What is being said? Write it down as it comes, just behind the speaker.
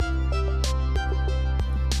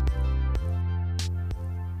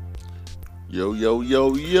Yo, yo,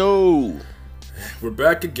 yo, yo. We're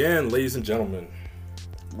back again, ladies and gentlemen.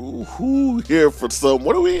 Who here for some?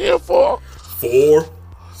 What are we here for? For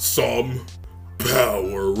some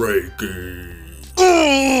power rankings.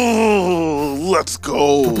 Let's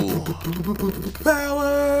go.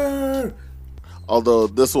 Power! Although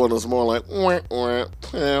this one is more like power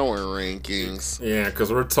rankings. Yeah,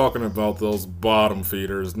 because we're talking about those bottom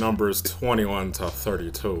feeders, numbers 21 to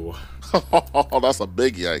 32. That's a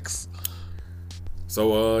big yikes.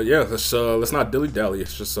 So, yeah, let's not dilly-dally.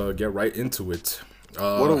 Let's just get right into it.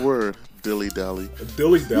 What a word, dilly-dally.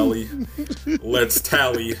 Dilly-dally. Let's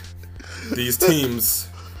tally these teams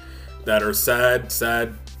that are sad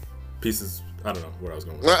pieces. I don't know what I was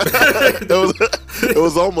going with. It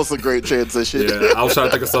was almost a great transition. Yeah, I was trying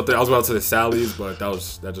to think of something. I was about to say Sally's, but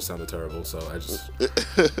that just sounded terrible. So I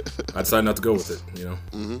decided not to go with it. You know.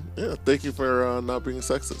 Mm-hmm. Yeah. Thank you for not being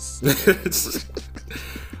sexist.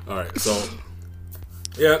 All right. So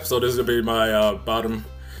yeah. So this is gonna be my bottom.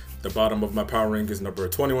 The bottom of my power rank is number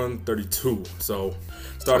 21, 32. So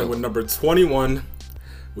starting with number 21,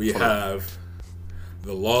 we have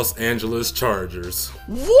the Los Angeles Chargers.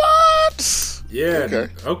 What? Yeah.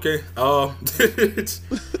 Okay. I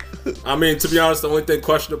mean, to be honest, the only thing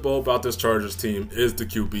questionable about this Chargers team is the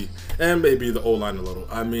QB and maybe the O-line a little.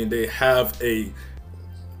 I mean, they have a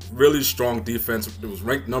really strong defense. It was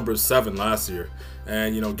ranked number 7 last year,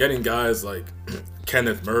 and you know, getting guys like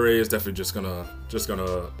Kenneth Murray is definitely just gonna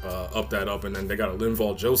up that up. And then they got a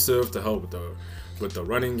Linval Joseph to help with the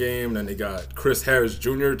running game. And then they got Chris Harris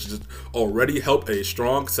Jr. to just already help a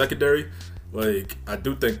strong secondary. Like, I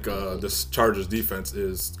do think this Chargers defense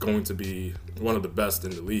is going to be one of the best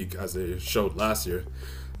in the league, as they showed last year.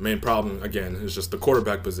 The main problem, again, is just the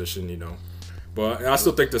quarterback position, you know. But I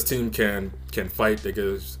still think this team can fight. They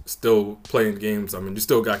can still play in games. I mean, you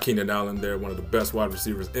still got Keenan Allen there, one of the best wide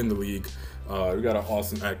receivers in the league. We got an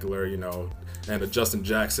Austin Eckler, you know, and a Justin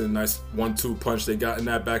Jackson. Nice 1-2 punch they got in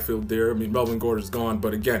that backfield there. I mean, Melvin Gordon's gone,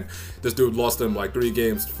 but again, this dude lost them like 3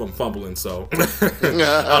 games from fumbling, so I don't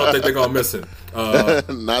think they're gonna miss him.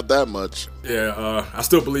 Not that much. Yeah, I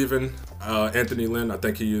still believe in Anthony Lynn. I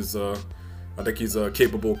think he's a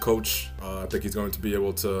capable coach. I think he's going to be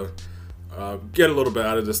able to get a little bit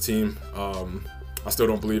out of this team. I still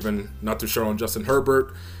don't believe in. Not too sure on Justin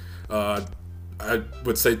Herbert. I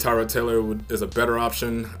would say Tyrod Taylor is a better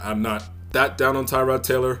option. I'm not that down on Tyrod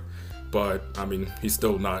Taylor, but I mean, he's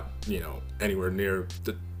still not, you know, anywhere near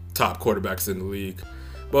the top quarterbacks in the league.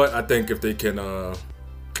 But I think if they could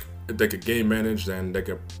game manage, then they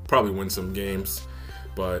could probably win some games.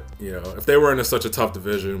 But you know, if they were in such a tough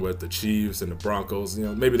division with the Chiefs and the Broncos, you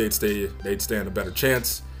know, maybe they'd stand a better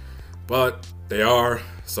chance. But they are,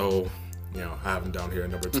 so you know, I have them down here at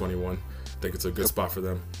number 21. I think it's a good spot for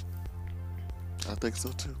them. I think so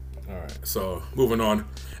too. All right, so moving on,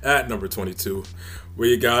 at number 22,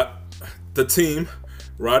 we got the team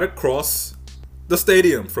right across the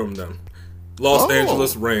stadium from them, Los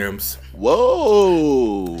Angeles Rams.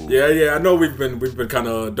 Whoa. Yeah, I know we've been kind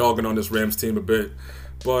of dogging on this Rams team a bit,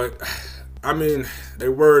 but I mean, they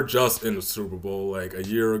were just in the Super Bowl like a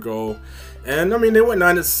year ago, and I mean, they went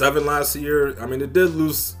 9-7 last year. I mean, they did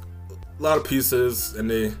lose a lot of pieces, and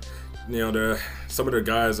they, you know, some of their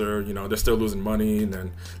guys are, you know, they're still losing money and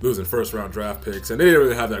then losing first-round draft picks, and they didn't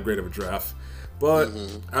really have that great of a draft. But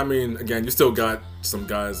I mean, again, you still got some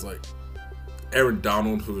guys like Aaron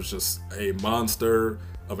Donald, who's just a monster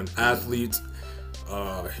of an athlete.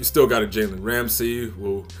 You still got a Jalen Ramsey,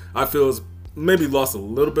 who I feel is maybe lost a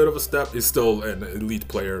little bit of a step. He's still an elite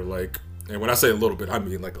player, like, and when I say a little bit, I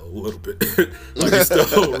mean like a little bit. Like, he's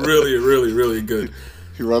still really, really, really good.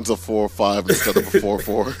 He runs a 4.5 instead of a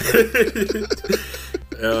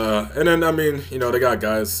 4.4. And then, I mean, you know, they got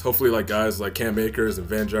guys, hopefully like guys like Cam Akers and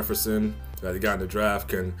Van Jefferson that they got in the draft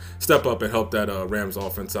can step up and help that Rams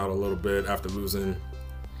offense out a little bit after losing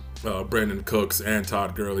Brandon Cooks and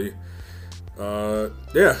Todd Gurley.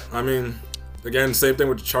 Yeah, I mean, again, same thing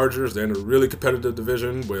with the Chargers. They're in a really competitive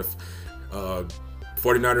division with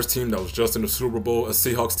 49ers team that was just in the Super Bowl, a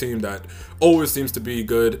Seahawks team that always seems to be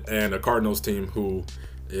good, and a Cardinals team who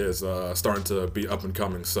is starting to be up and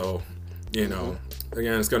coming. So, you know,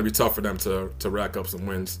 again, it's going to be tough for them to rack up some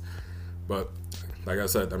wins. But like I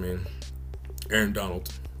said, I mean, Aaron Donald,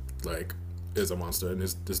 like, is a monster, and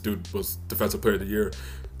this dude was Defensive Player of the Year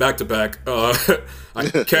back-to-back. I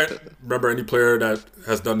can't remember any player that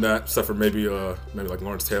has done that except for maybe like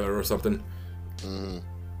Lawrence Taylor or something.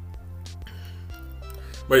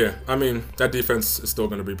 But yeah, I mean, that defense is still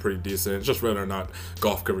going to be pretty decent. It's just whether or not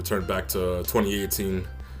Goff could return back to 2018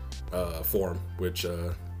 form, which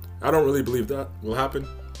I don't really believe that will happen.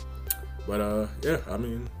 But yeah, I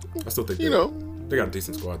mean, I still think they got a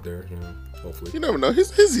decent squad there. Hopefully. You never know. He's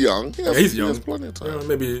young. He's young. He has plenty of time.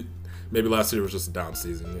 Maybe last year was just a down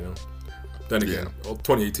season. Then again,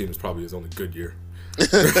 2018 was probably his only good year.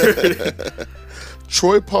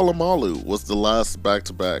 Troy Polamalu was the last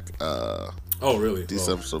back-to-back. Oh, really?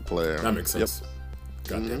 Defensive player. That makes sense.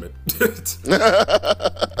 God damn it.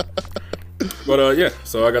 But yeah,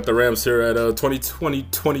 so I got the Rams here at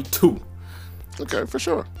 2020-22. Okay, for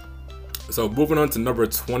sure. So moving on to number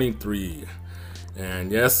 23.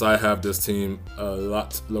 And yes, I have this team a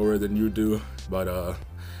lot lower than you do, but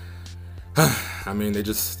I mean, they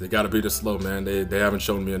gotta be this low, man. They haven't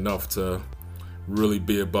shown me enough to really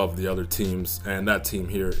be above the other teams, and that team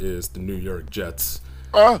here is the New York Jets.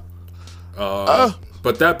 But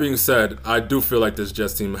that being said, I do feel like this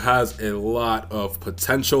Jets team has a lot of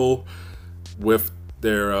potential with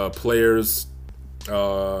their players.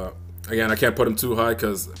 Again, I can't put them too high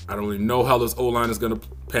because I don't really know how this O-line is going to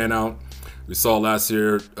pan out. We saw last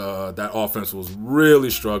year that offense was really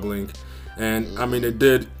struggling, and I mean they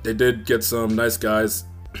did get some nice guys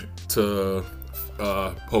to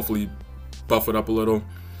hopefully buff it up a little.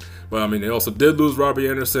 But I mean they also did lose Robbie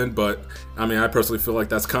Anderson, but I mean I personally feel like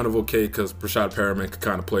that's kind of okay because Brashad Perriman could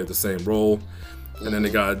kind of play the same role. And then they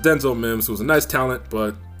got Denzel Mims, who's a nice talent,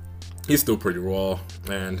 but he's still pretty raw,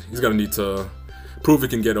 and he's gonna need to prove he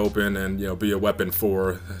can get open and be a weapon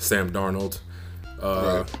for Sam Darnold.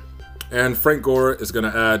 Right. And Frank Gore is going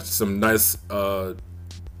to add some nice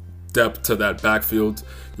depth to that backfield.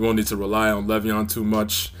 You won't need to rely on Le'Veon too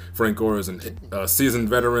much. Frank Gore is a seasoned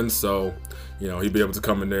veteran, so he'd be able to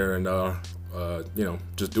come in there and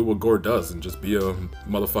just do what Gore does and just be a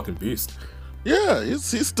motherfucking beast. Yeah,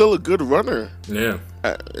 he's still a good runner. Yeah.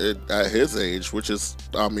 At his age, which is,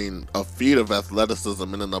 I mean, a feat of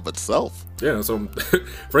athleticism in and of itself. Yeah, so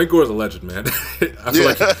Frank Gore is a legend, man. I feel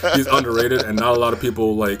like he's underrated, and not a lot of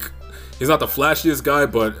people he's not the flashiest guy,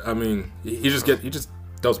 but I mean, he just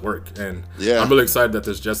does work, and I'm really excited that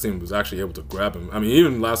this Jets team was actually able to grab him. I mean,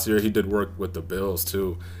 even last year he did work with the Bills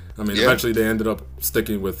too. I mean, eventually they ended up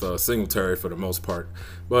sticking with Singletary for the most part,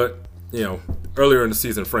 but earlier in the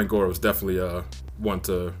season, Frank Gore was definitely one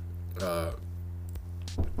to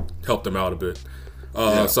help them out a bit.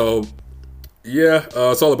 So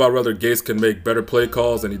it's all about whether Gates can make better play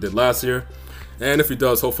calls than he did last year. And if he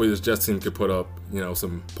does, hopefully this Jets team could put up,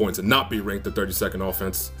 some points and not be ranked the 32nd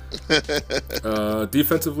offense.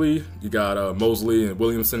 Defensively, you got Mosley and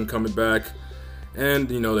Williamson coming back. And,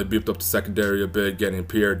 they beefed up the secondary a bit, getting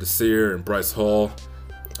Pierre Desir and Bryce Hall.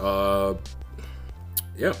 I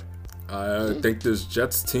think this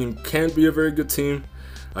Jets team can be a very good team.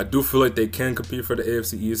 I do feel like they can compete for the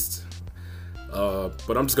AFC East.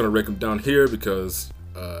 But I'm just going to rank them down here because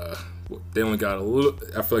they only got a little...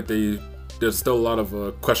 I feel like there's still a lot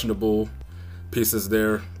of questionable pieces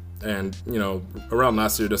there. And, around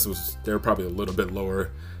last year, they were probably a little bit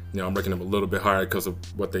lower. I'm ranking them a little bit higher because of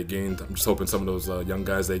what they gained. I'm just hoping some of those young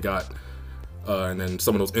guys they got and then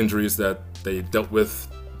some of those injuries that they dealt with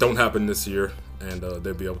don't happen this year. And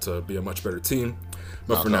they'll be able to be a much better team.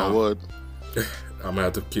 But for now, I'm going to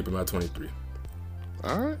have to keep them at 23.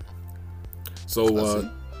 All right. So,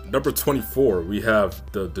 number 24, we have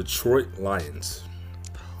the Detroit Lions.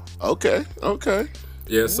 Okay.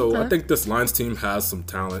 Yeah, so I think this Lions team has some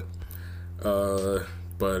talent.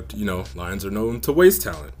 But, Lions are known to waste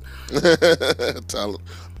talent.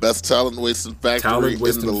 Best talent wasting factory in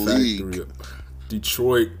the league.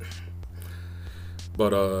 Detroit.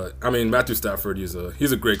 But, I mean, Matthew Stafford, he's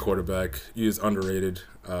a great quarterback. He is underrated.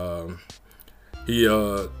 He's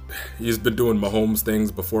been doing Mahomes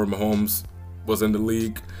things before Mahomes was in the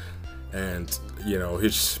league. And,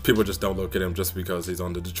 people just don't look at him just because he's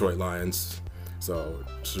on the Detroit Lions. So,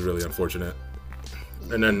 it's really unfortunate.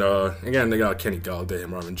 And then, again, they got Kenny Galladay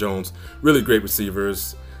and Marvin Jones. Really great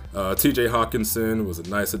receivers. TJ Hawkinson was a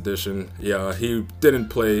nice addition. Yeah, he didn't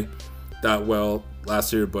play that well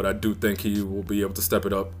last year, but I do think he will be able to step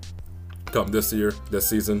it up come this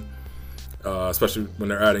season. Especially when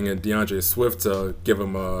they're adding in DeAndre Swift to give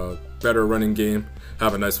him a better running game.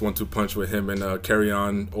 Have a nice 1-2 punch with him and carry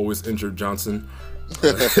on always injured Johnson.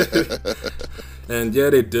 And yeah,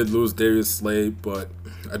 they did lose Darius Slay, but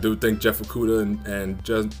I do think Jeff Okudah and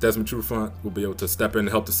Desmond Trufant will be able to step in and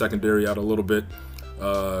help the secondary out a little bit.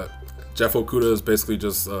 Jeff Okudah is basically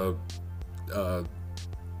just a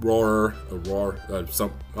more raw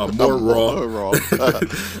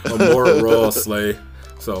Slay.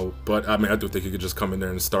 So, but I mean, I do think he could just come in there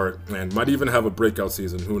and start, and might even have a breakout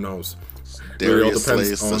season. Who knows? Darius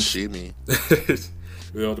Slay sashimi.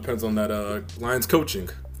 It all depends on that Lions coaching.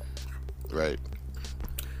 Right.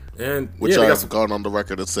 And which yeah, I've gone on the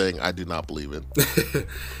record as saying I do not believe in.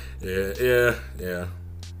 yeah.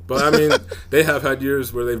 But I mean, they have had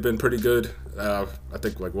years where they've been pretty good. I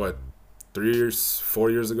think 4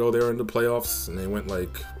 years ago they were in the playoffs and they went I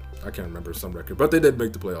can't remember some record, but they did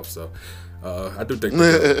make the playoffs. So I do think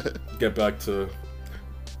they'll get back to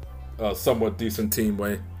a somewhat decent team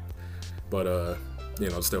way, but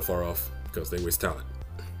still far off because they waste talent.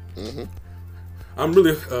 Mm-hmm. I'm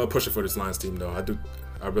really pushing for this Lions team though.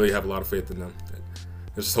 I really have a lot of faith in them.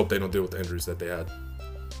 I just hope they don't deal with the injuries that they had.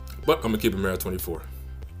 But I'm gonna keep them here at 24.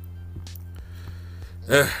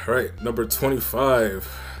 Right, number 25,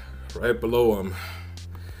 right below them.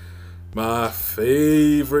 My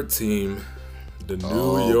favorite team, the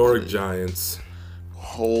New York Giants.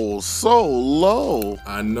 Oh, so low.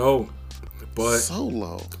 I know, but so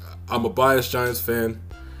low. I'm a biased Giants fan,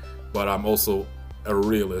 but I'm also a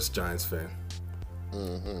realist Giants fan.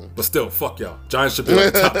 Mm-hmm. But still, fuck y'all. Giants should be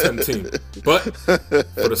like a top 10 team. But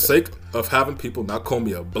for the sake of having people not call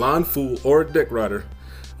me a blind fool or a dick rider,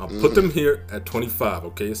 I'll put them here at 25,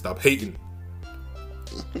 okay? Stop hating.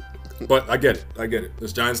 But I get it.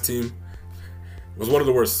 This Giants team was one of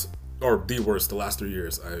the worst, or the worst, the last 3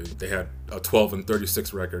 years. They had a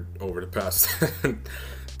 12-36 record over the past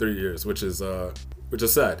 3 years, which is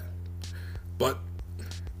sad. But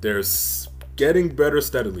there's getting better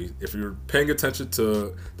steadily. If you're paying attention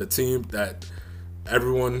to the team that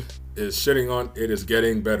everyone is shitting on, it is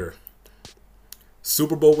getting better.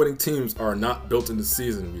 Super Bowl winning teams are not built in the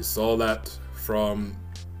season. We saw that from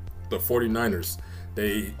the 49ers.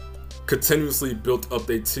 They continuously built up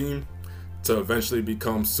their team to eventually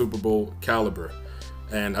become Super Bowl caliber.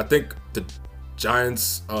 And I think the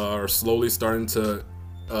Giants are slowly starting to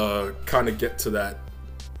kind of get to that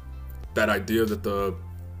idea that the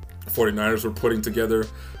 49ers were putting together.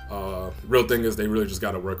 Real thing is they really just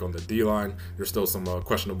got to work on the D-line. There's still some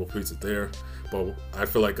questionable pieces there. But I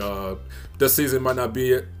feel like this season might not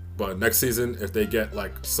be it. But next season, if they get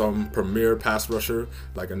some premier pass rusher,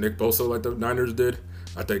 like a Nick Bosa like the Niners did,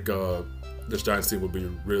 I think this Giants team will be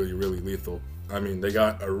really, really lethal. I mean, they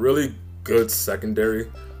got a really good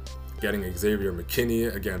secondary. Getting Xavier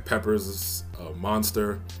McKinney, again, Peppers is a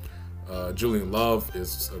monster. Julian Love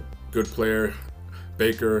is a good player.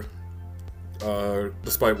 Baker,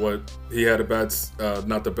 despite what he had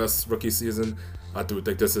not the best rookie season, I do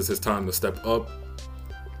think this is his time to step up.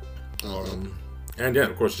 And yeah,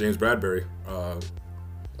 of course, James Bradbury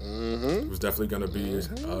was definitely going to be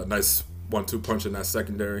a nice 1-2 punch in that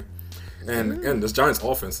secondary. And again, this Giants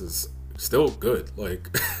offense is still good.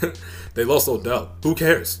 They lost Odell. Who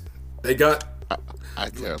cares? They got... I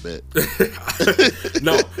care a bit.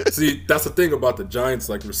 No, see, that's the thing about the Giants,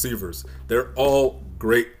 receivers. They're all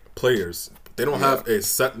great players. They don't have a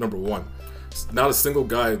set number one. Not a single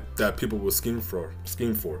guy that people will scheme for.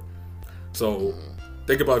 So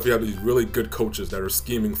think about if you have these really good coaches that are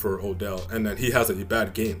scheming for Odell, and then he has a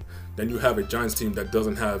bad game. Then you have a Giants team that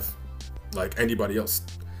doesn't have anybody else.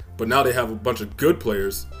 But now they have a bunch of good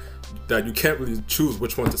players that you can't really choose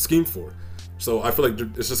which one to scheme for. So I feel like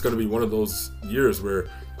it's just going to be one of those years where,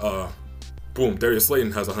 boom, Darius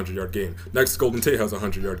Slayton has a 100-yard game. Next, Golden Tate has a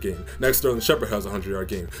 100-yard game. Next, Sterling Shepard has a 100-yard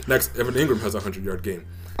game. Next, Evan Ingram has a 100-yard game.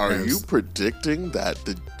 Are you predicting that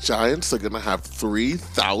the Giants are going to have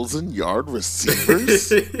 3,000-yard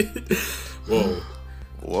receivers?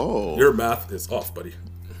 Whoa. Your math is off, buddy.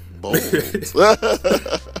 Bold.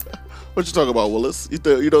 What you talking about, Willis?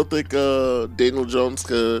 You don't think Daniel Jones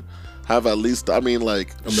could have at least, he had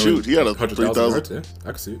a 3,000. Yeah, I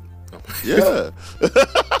can see it. Yeah.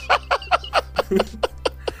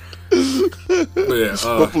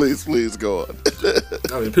 But please go on.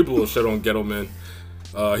 I mean, people will shit on Gettleman.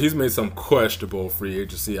 He's made some questionable free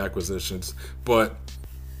agency acquisitions, but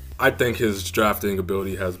I think his drafting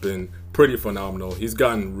ability has been pretty phenomenal. He's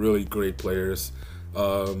gotten really great players.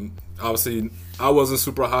 Obviously, I wasn't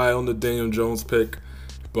super high on the Daniel Jones pick,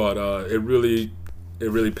 but it really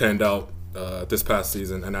panned out this past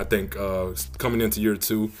season. And I think coming into year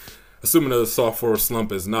 2, assuming the sophomore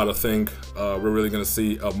slump is not a thing, we're really going to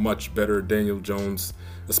see a much better Daniel Jones,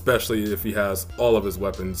 especially if he has all of his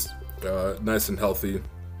weapons nice and healthy.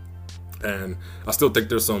 And I still think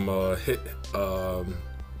there's some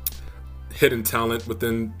hidden talent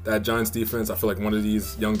within that Giants defense. I feel like one of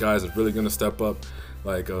these young guys is really going to step up,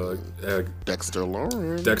 Dexter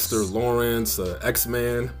Lawrence,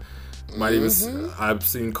 X-Man. Might even I've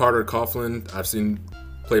seen Carter Coughlin. I've seen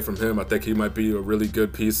play from him. I think he might be a really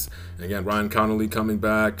good piece. And again, Ryan Connolly coming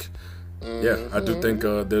back. Yeah, I do think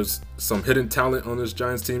there's some hidden talent on this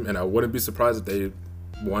Giants team, and I wouldn't be surprised if they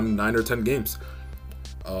won 9 or 10 games.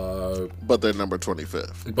 But they're number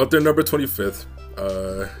 25th. But they're number 25th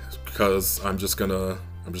because I'm just gonna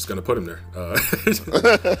put him there.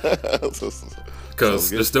 Because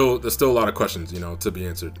there's still a lot of questions, to be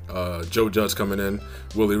answered. Joe Judge coming in,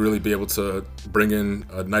 will he really be able to bring in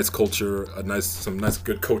a nice culture, some nice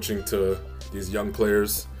good coaching to these young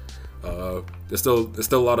players? There's still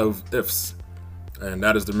a lot of ifs, and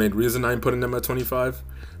that is the main reason I'm putting them at 25.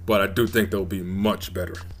 But I do think they'll be much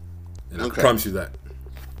better, and I promise you that.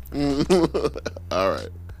 All right,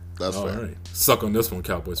 that's fair. All right. Suck on this one,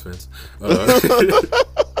 Cowboys fans.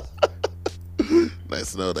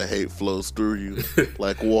 Nice to know the hate flows through you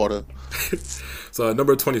like water. So at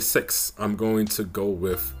number 26, I'm going to go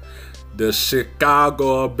with the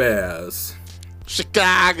Chicago Bears.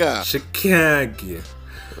 Chicago.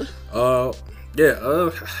 I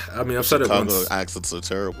mean, I've said it once. Chicago accents are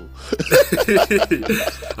terrible.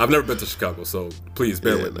 I've never been to Chicago, so please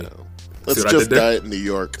bear with me. Let's just die in New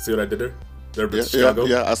York. See what I did there? Never been to Chicago?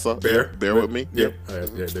 Yeah, I saw. Bear with me. Yep.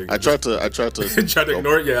 I tried to. Tried to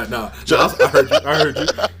ignore it. Yeah, nah. I heard you.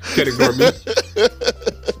 Can't ignore me.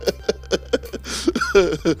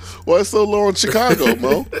 Why so low on Chicago,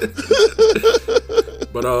 Mo?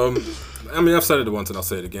 But I mean, I've said it once and I'll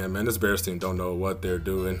say it again, man. This Bears team don't know what they're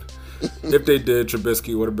doing. If they did,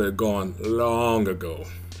 Trubisky would have been gone long ago.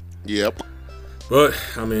 Yep. But,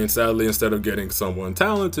 I mean, sadly, instead of getting someone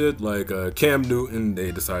talented like Cam Newton,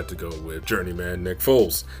 they decided to go with journeyman Nick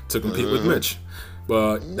Foles to compete with Mitch.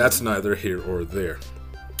 But that's neither here or there.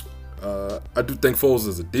 I do think Foles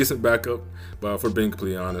is a decent backup, but if we're being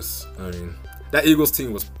completely honest, I mean, that Eagles team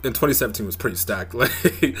in 2017 was pretty stacked.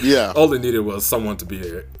 All they needed was someone to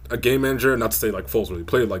be a game manager. Not to say like Foles really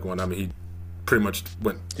played like one. I mean, he pretty much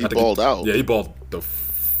went. He balled out. Yeah, he balled the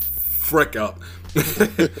frick out.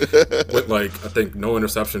 With I think no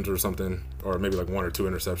interceptions or something, or maybe like 1 or 2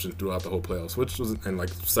 interceptions throughout the whole playoffs, which was and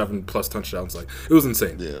 7+ touchdowns. It was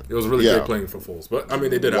insane. Yeah. It was really great playing for Foles. But I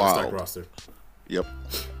mean, they did have a stacked roster. Yep.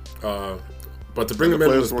 But to bring him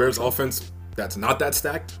into this Bears offense that's not that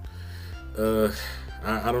stacked, I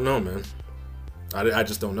don't know, man. I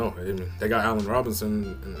just don't know. I mean, they got Allen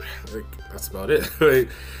Robinson, and that's about it.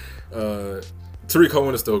 Tariq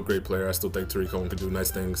Cohen is still a great player. I still think Tariq Cohen can do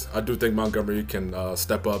nice things. I do think Montgomery can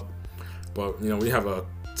step up. But, we have a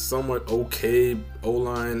somewhat okay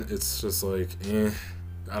O-line. It's just I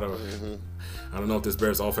don't know if this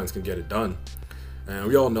Bears offense can get it done. And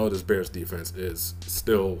we all know this Bears defense is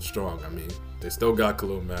still strong. I mean, they still got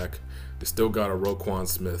Khalil Mack. They still got a Roquan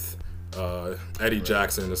Smith. Eddie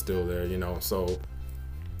Jackson is still there, So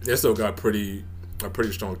they still got a pretty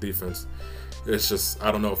strong defense. It's just,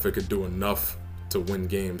 I don't know if it could do enough to win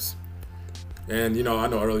games. And I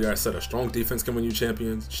know earlier I said a strong defense can win you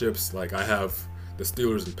championships. I have the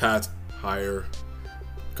Steelers and Pats higher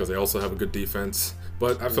because they also have a good defense,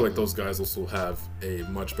 but I feel like those guys also have a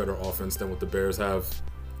much better offense than what the Bears have,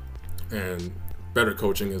 and better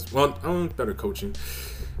coaching as well. Better coaching.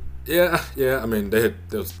 Yeah. I mean, they have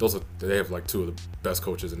 2 of the best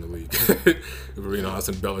coaches in the league. That's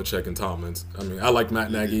in Belichick and Tomlin. I mean, I like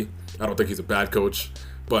Matt Nagy. I don't think he's a bad coach,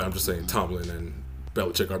 but I'm just saying Tomlin and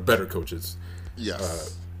Belichick are better coaches.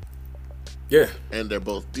 Yes. Yeah. And they're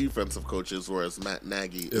both defensive coaches, whereas Matt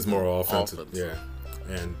Nagy is more offensive. Yeah.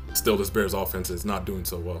 And still, this Bears offense is not doing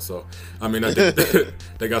so well. So, I mean, I think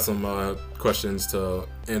they got some questions to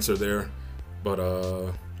answer there, but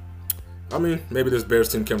I mean, maybe this Bears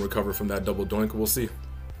team can recover from that double doink. We'll see.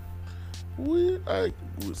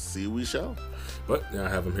 We shall. But yeah, I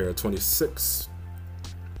have him here at 26.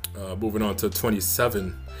 Moving on to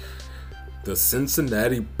 27, the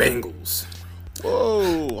Cincinnati Bengals.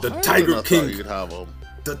 Whoa! The Tiger King.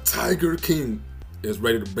 The Tiger King is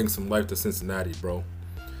ready to bring some life to Cincinnati, bro.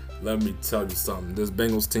 Let me tell you something. This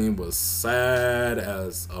Bengals team was sad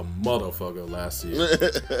as a motherfucker last year.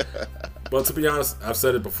 But to be honest, I've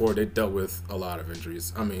said it before, they dealt with a lot of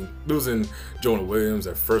injuries. I mean, losing Jonah Williams,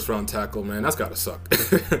 their first-round tackle, man, that's got to suck.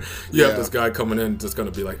 You have this guy coming in just going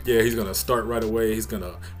to be like, yeah, he's going to start right away. He's going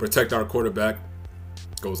to protect our quarterback.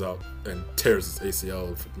 Goes out and tears his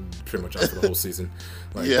ACL pretty much out for the whole season.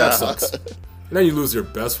 That sucks. And then you lose your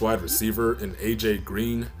best wide receiver in AJ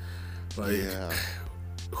Green.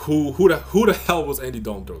 Who the hell was Andy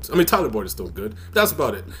Dalton throw to? I mean, Tyler Boyd is still good. That's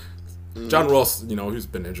about it. John Ross, he's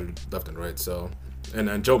been injured left and right. So, and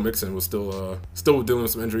then Joe Mixon was still dealing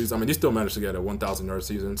with some injuries. I mean, he still managed to get a 1,000-yard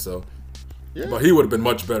season. So, but he would have been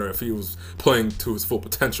much better if he was playing to his full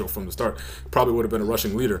potential from the start. Probably would have been a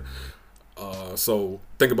rushing leader. So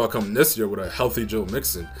think about coming this year with a healthy Joe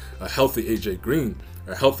Mixon, a healthy AJ Green,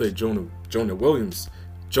 a healthy Jonah Williams,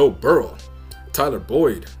 Joe Burrow, Tyler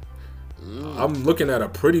Boyd. I'm looking at a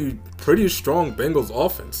pretty strong Bengals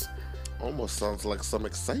offense. Almost sounds like some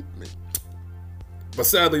excitement. But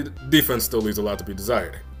sadly, defense still leaves a lot to be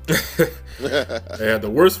desired. They had the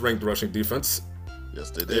worst ranked rushing defense.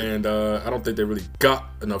 Yes, they did. And I don't think they really got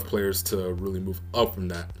enough players to really move up from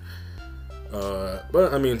that.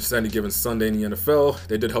 But I mean, it's any given Sunday in the NFL,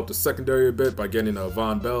 they did help the secondary a bit by getting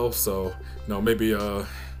Von Bell. So maybe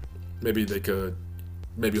they could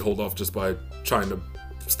hold off just by trying to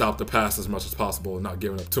stop the pass as much as possible and not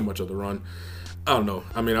giving up too much of the run. I don't know.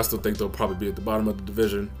 I mean, I still think they'll probably be at the bottom of the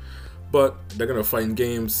division, but they're gonna fight in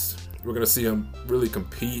games. We're gonna see them really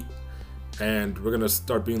compete, and we're gonna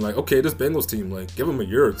start being like, okay, this Bengals team, like, give them a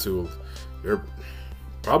year or two. They're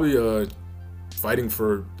probably fighting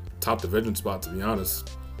for top division spot, to be honest.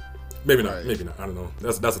 Maybe not. Right. Maybe not. I don't know.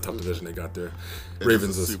 That's a tough division they got there.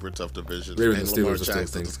 Ravens is a super tough division. Ravens and Lamar Steelers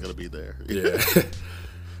Jackson is gonna be there. Yeah.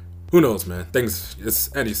 Who knows, man?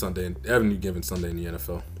 It's any Sunday, any given Sunday in the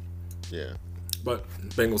NFL. Yeah. But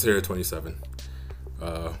Bengals here at 27.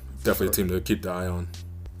 Definitely a team to keep the eye on.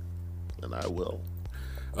 And I will.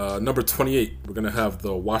 Number 28, we're going to have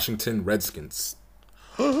the Washington Redskins.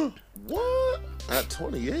 What? At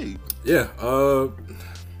 28? Yeah.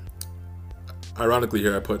 Ironically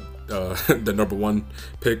here, I put the number 1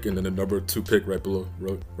 pick and then the number 2 pick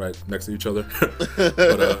right next to each other.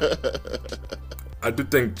 But I do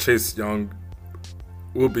think Chase Young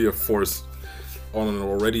will be a force on an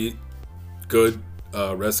already good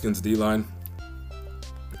Redskins D-line.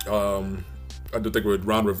 I do think with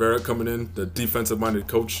Ron Rivera coming in, the defensive-minded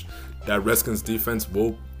coach, that Redskins defense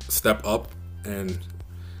will step up and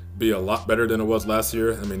be a lot better than it was last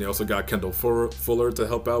year. I mean, they also got Kendall Fuller to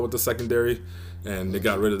help out with the secondary, and they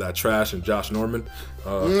got rid of that trash and Josh Norman.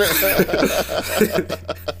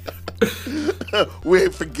 We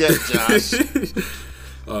ain't forget Josh.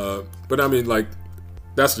 But I mean, like,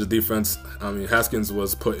 that's the defense. I mean, Haskins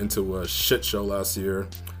was put into a shit show last year.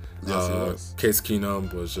 Yes, he was. Case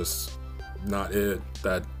Keenum was just not it.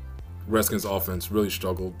 That Redskins offense really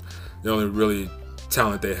struggled. The only really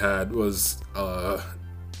talent they had was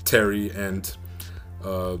Terry and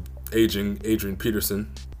Adrian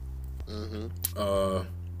Peterson. Mm-hmm.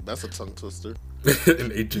 That's a tongue twister.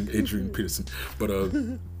 And Adrian Peterson. But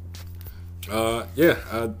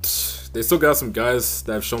they still got some guys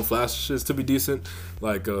that have shown flashes to be decent,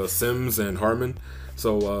 like Sims and Harmon.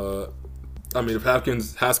 So I mean, if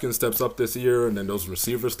Haskins steps up this year, and then those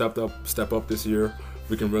receivers step up this year,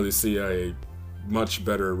 we can really see a much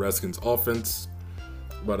better Redskins offense.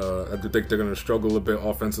 But I do think they're going to struggle a bit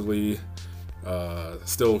offensively.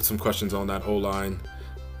 Still some questions on that O-line.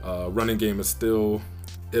 Running game is still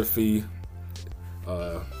iffy.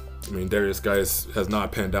 I mean, Darius Guice has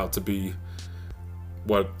not panned out to be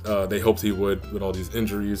what they hoped he would with all these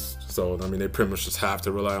injuries. So, I mean, they pretty much just have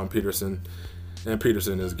to rely on Peterson. And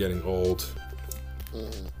Peterson is getting old.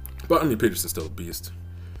 But, I mean, Peterson's still a beast.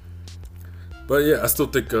 But, yeah, I still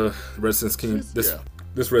think Redskins team,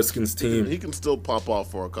 this Redskins team... He can still pop off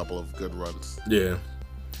for a couple of good runs. Yeah.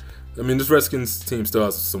 I mean, this Redskins team still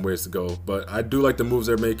has some ways to go. But I do like the moves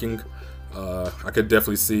they're making. I could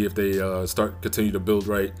definitely see if they continue to build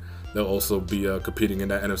right, they'll also be competing in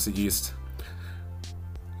that NFC East.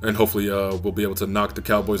 And hopefully we'll be able to knock the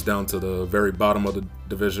Cowboys down to the very bottom of the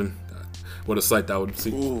division. What a sight that would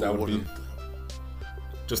be.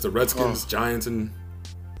 Just the Redskins, Giants, and...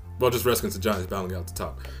 Well, just Redskins and Giants battling out the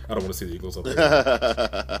top. I don't want to see the Eagles up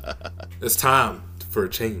there. It's time for a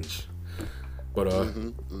change. But,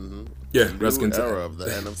 yeah, Redskins... New era of the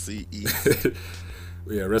NFC East.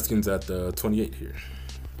 Yeah, Redskins at 28 here.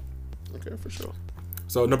 Okay, for sure.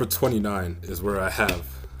 So, number 29 is where I have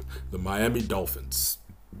the Miami Dolphins.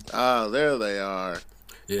 Ah, there they are.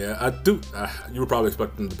 Yeah, I do. You would probably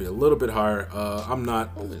expect them to be a little bit higher. I'm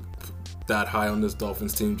not that high on this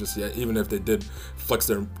Dolphins team just yet, even if they did flex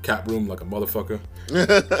their cap room like a motherfucker.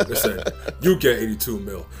 They said, you get 82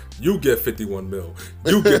 mil, you get 51 mil,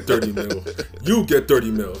 you get 30 mil, you get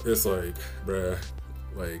 30 mil. It's like, bruh,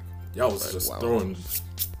 like, y'all was just throwing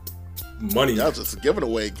money. Y'all just giving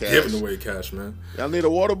away cash. Giving away cash, man. Y'all need a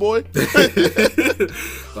water boy?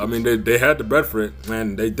 I mean, they had the bread for it,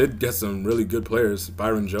 and they did get some really good players.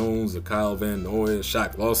 Byron Jones, Kyle Van Noy,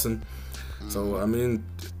 Shaq Lawson. So, I mean,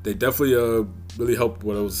 they definitely really helped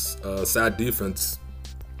with those sad defense.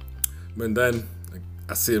 And then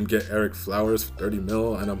I see him get Eric Flowers for 30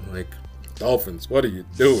 mil, and I'm like, Dolphins, what are you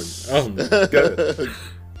doing? Oh, my God.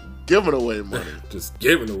 Giving away money. Just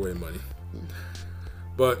giving away money.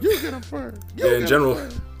 But you get a firm. In general,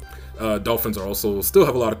 Dolphins are also still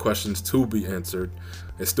have a lot of questions to be answered.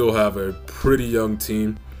 They still have a pretty young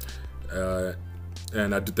team,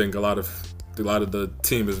 and I do think a lot of a lot of the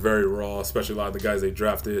team is very raw, especially a lot of the guys they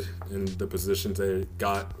drafted in the positions they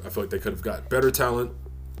got. I feel like they could have got better talent.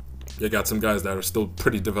 They got some guys that are still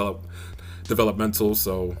pretty developmental,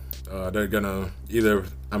 so they're gonna either,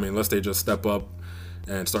 unless they just step up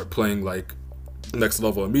and start playing like next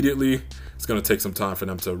level immediately, it's gonna take some time for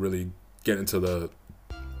them to really get into the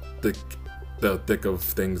thick of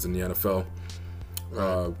things in the NFL.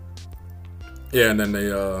 And then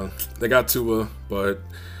they got Tua, but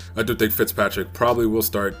I do think Fitzpatrick probably will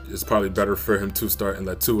start. It's probably better for him to start and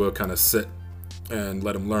let Tua kind of sit and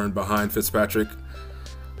let him learn behind Fitzpatrick.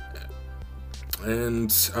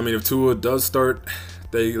 And if Tua does start,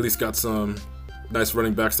 they at least got some nice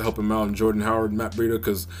running backs to help him out, and Jordan Howard, Matt Breida,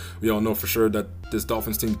 because we all know for sure that this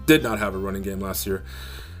Dolphins team did not have a running game last year.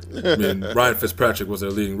 Ryan Fitzpatrick was their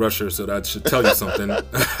leading rusher, so that should tell you something.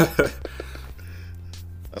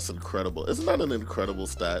 That's incredible. Isn't that an incredible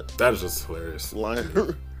stat? That is just hilarious.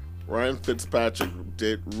 Ryan Fitzpatrick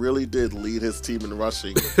really did lead his team in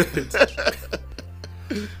rushing.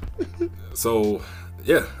 So,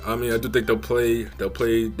 yeah, I do think they'll play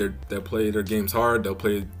their games hard. They'll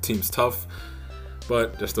play teams tough,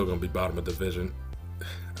 but they're still gonna be bottom of the division.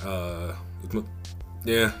 Yeah,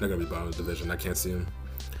 they're gonna be bottom of the division. I can't see them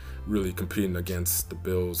really competing against the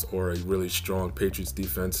Bills or a really strong Patriots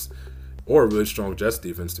defense or a really strong Jets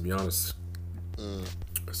defense, to be honest.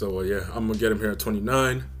 So yeah, I'm gonna get him here at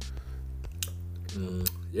 29.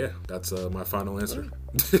 Yeah, that's my final answer.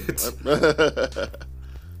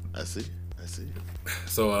 I see.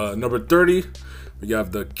 So number 30, we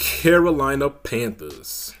have the Carolina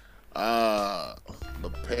Panthers. The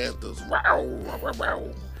Panthers.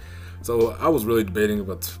 Wow. So I was really debating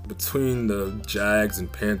between the Jags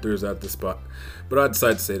and Panthers at this spot, but I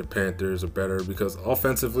decided to say the Panthers are better because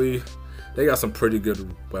offensively, they got some pretty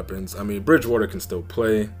good weapons. Bridgewater can still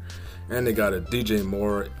play, and they got a DJ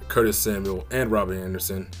Moore, Curtis Samuel, and Robbie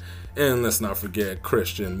Anderson, and let's not forget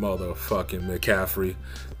Christian motherfucking McCaffrey.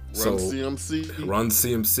 Run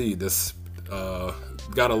CMC. This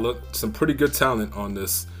got some pretty good talent on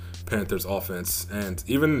this Panthers offense, and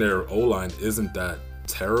even their O-line isn't that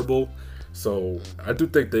terrible. So I do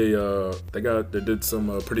think they did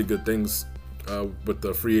some pretty good things with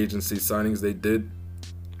the free agency signings they did.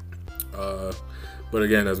 But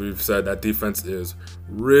again, as we've said, that defense is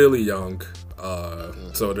really young,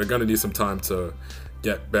 so they're gonna need some time to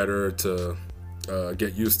get better, to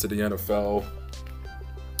get used to the NFL.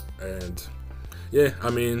 And yeah,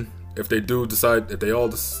 if they all decide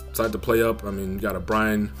to play up, you got a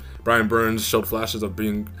Brian Burns showed flashes of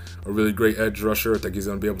being a really great edge rusher. I think he's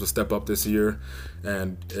going to be able to step up this year.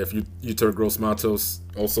 And if Yetur Gross-Matos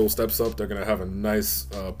also steps up, they're going to have a nice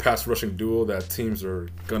pass rushing duo that teams are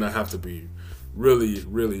going to have to be really,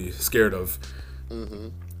 really scared of.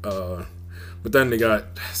 But then they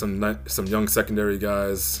got some young secondary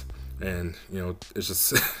guys, and it's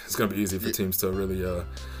it's going to be easy for teams to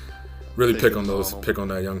really pick on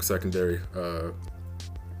that young secondary.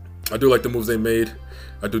 I do like the moves they made.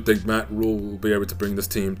 I do think Matt Rule will be able to bring this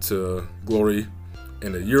team to glory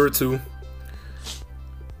in a year or two,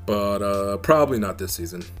 but probably not this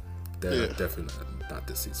season. Definitely not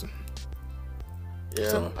this season. Yeah,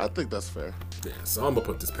 so, I think that's fair. Yeah, so I'm gonna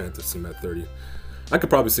put this Panthers team at 30. I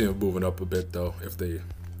could probably see them moving up a bit though.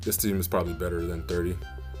 This team is probably better than 30.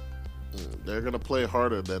 They're gonna play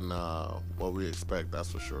harder than what we expect.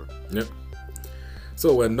 That's for sure. Yep.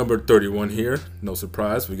 So at number 31 here, no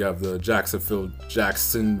surprise, we got the Jacksonville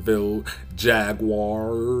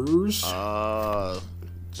Jaguars.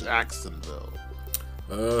 Jacksonville.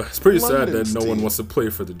 It's pretty sad that no one wants to play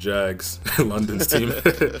for the Jags, London's team.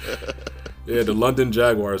 Yeah, the London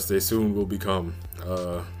Jaguars, they soon will become.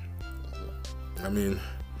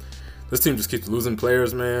 This team just keeps losing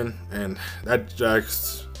players, man, and that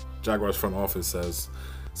Jaguars front office has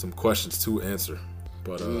some questions to answer.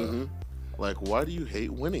 But like, why do you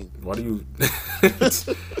hate winning? Why do you?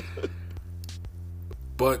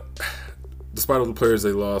 But despite all the players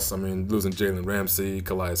they lost, losing Jalen Ramsey,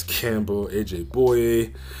 Calais Campbell, AJ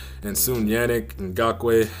Boye, and soon Yannick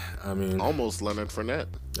Ngakoue. Almost Leonard Fournette.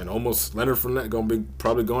 And almost Leonard Fournette gonna be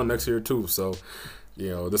probably gone next year too. So,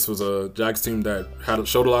 this was a Jags team that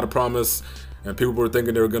showed a lot of promise, and people were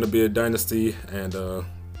thinking they were gonna be a dynasty, and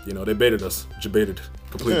they baited us, jebaited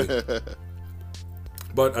completely.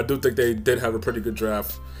 But I do think they did have a pretty good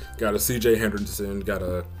draft. Got a C.J. Henderson, got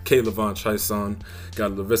a K'Lavon Chaisson,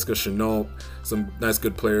 got a Laviska Shenault, some nice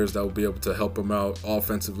good players that will be able to help them out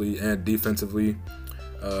offensively and defensively.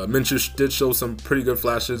 Minshew did show some pretty good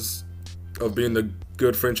flashes of being the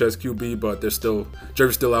good franchise QB, but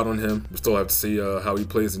jury's still out on him. We still have to see how he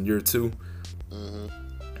plays in year 2.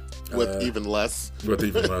 with even less. With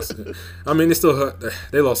even less. I mean,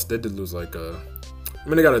 they lost. They did lose like I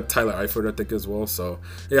mean, they got a Tyler Eifert, I think, as well. So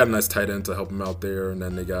they got a nice tight end to help him out there, and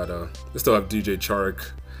then they still have DJ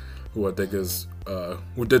Chark, who I think is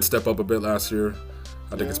who did step up a bit last year.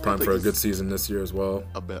 I think it's primed for a good season this year as well.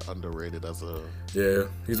 A bit underrated as a... Yeah,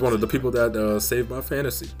 he's one of the people that saved my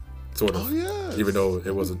fantasy, sort of. Oh, yeah. Even though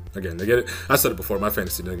it wasn't, again, they get it. I said it before, my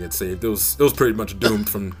fantasy didn't get saved. It was pretty much doomed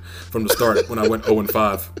from the start when I went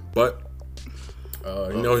 0-5. But,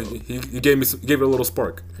 you know, he gave it a little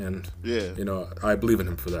spark. And, you know, I believe in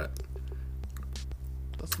him for that.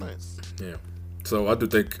 That's nice. Yeah. So I do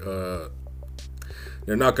think they're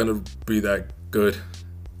not going to be that good.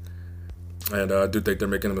 And I do think they're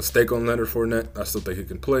making a mistake on Leonard Fournette. I still think he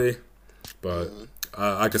can play, but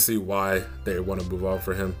I can see why they want to move on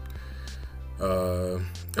for him. And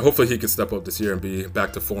hopefully he can step up this year and be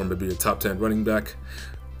back to form and be a top 10 running back.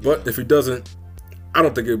 But if he doesn't, I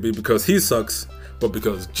don't think it would be because he sucks, but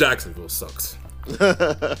because Jacksonville sucks.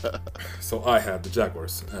 So I have the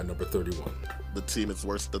Jaguars at number 31. The team is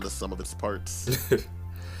worse than the sum of its parts.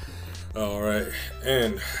 All right,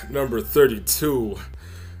 and number 32.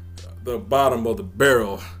 The bottom of the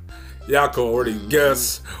barrel. Y'all can already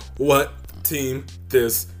guess what team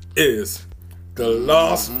this is. The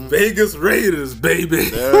Las Vegas Raiders, baby.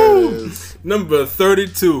 There it is. Number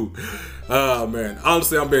 32. Oh, man.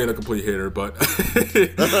 Honestly, I'm being a complete hater, but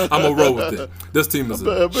I'm going to roll with it. This team is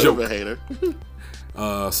a joke. Of a hater.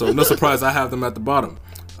 So no surprise I have them at the bottom.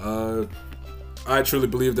 I truly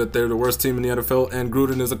believe that they're the worst team in the NFL, and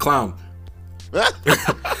Gruden is a clown.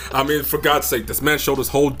 I mean, for God's sake, this man showed his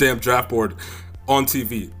whole damn draft board on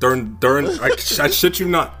TV. I shit you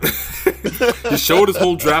not. He showed his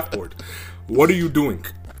whole draft board. What are you doing?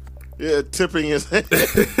 Yeah, tipping his head.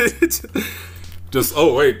 Just,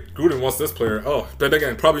 oh, wait, Gruden wants this player. Oh, then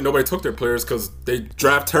again, probably nobody took their players because they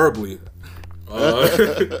draft terribly.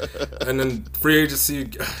 And then free agency,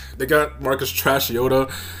 they got Marcus Trashiota.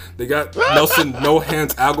 They got Nelson No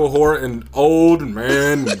Hands Aguilar and Old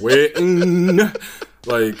Man Witten.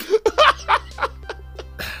 Like,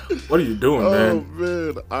 what are you doing, man? Oh,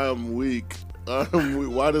 man, I am weak.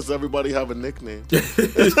 Why does everybody have a nickname?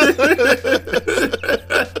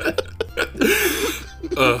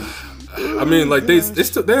 I mean, like, they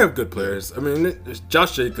have good players. I mean,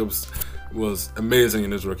 Josh Jacobs was amazing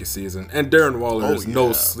in his rookie season, and Darren Waller is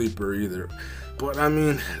no sleeper either. But I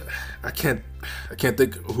mean, I can't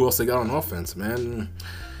think who else they got on offense, man.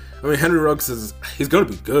 I mean, Henry Ruggs he's gonna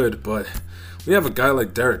be good, but we have a guy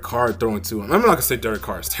like Derek Carr throwing to him. I'm not gonna say Derek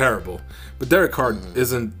Carr is terrible, but Derek Carr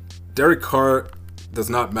does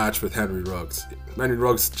not match with Henry Ruggs.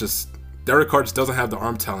 Derek Carr just doesn't have the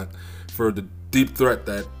arm talent for the deep threat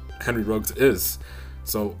that Henry Ruggs is.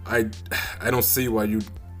 So I don't see why he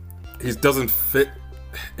doesn't fit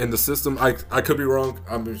in the system. I could be wrong.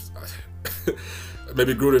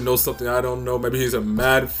 Maybe Gruden knows something I don't know. Maybe he's a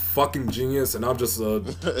mad fucking genius, and I'm just a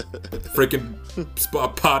freaking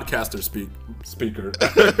podcaster speaker.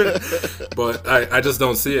 But I just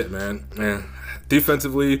don't see it, man.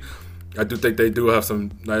 Defensively, I do think they do have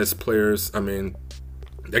some nice players. I mean,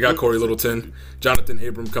 they got Corey Littleton, Jonathan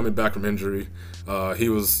Abram coming back from injury. He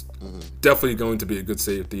was definitely going to be a good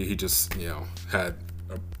safety. He just, had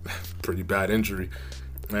a pretty bad injury.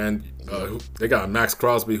 And they got Max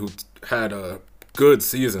Crosby, who had a good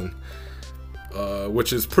season,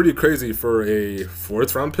 which is pretty crazy for a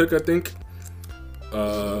 4th round pick, I think.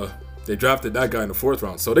 They drafted that guy in the 4th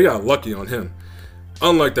round, so they got lucky on him.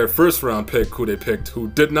 Unlike their 1st round pick, who they picked, who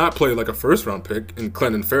did not play like a 1st round pick, in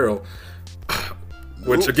Clinton Farrell,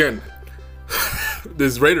 which again,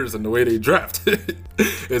 these Raiders and the way they draft,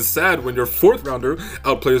 it's sad when your 4th rounder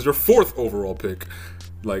outplays your 4th overall pick.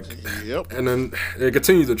 Like, and then they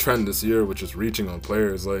continue the trend this year, which is reaching on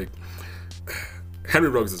players. Like, Henry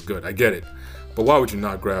Ruggs is good, I get it, but why would you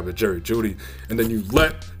not grab a Jerry Jeudy and then you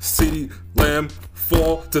let CeeDee Lamb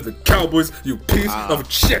fall to the Cowboys? You piece of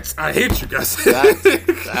shit! I hate you guys.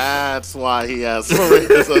 That's why he has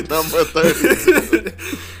Raiders at number 32.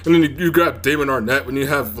 And then you grab Damon Arnett when you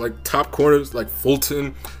have like top corners like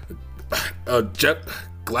Fulton, Jet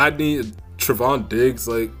Gladney, and Trevon Diggs.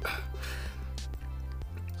 Like,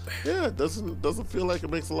 yeah, it doesn't feel like it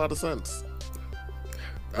makes a lot of sense.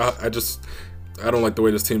 I don't like the way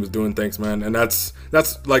this team is doing things, man, and that's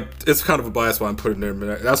like, it's kind of a bias why I'm putting them.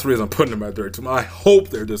 That's the reason I'm putting them at 32. I hope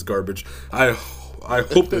they're this garbage. I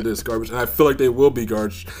hope they're this garbage, and I feel like they will be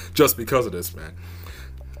garbage just because of this, man.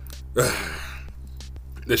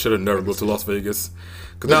 They should have never moved to Las Vegas,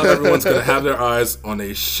 because now everyone's gonna have their eyes on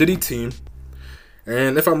a shitty team.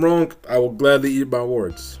 And if I'm wrong, I will gladly eat my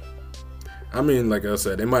words. I mean, like I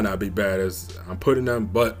said, they might not be bad as I'm putting them,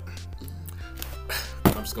 but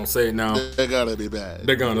just gonna say it now. They're gonna be bad.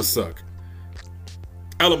 They're gonna suck.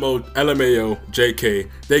 LMAO, JK,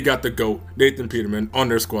 they got the GOAT, Nathan Peterman, on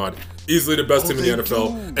their squad. Easily the best team in the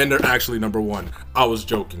NFL, and they're actually number 1. I was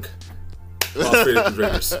joking. Las Vegas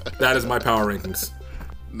Raiders. That is my power rankings.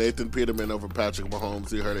 Nathan Peterman over Patrick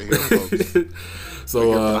Mahomes. You heard it here, folks.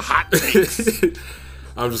 So, hot takes.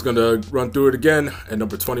 I'm just gonna run through it again. At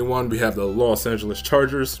number 21, we have the Los Angeles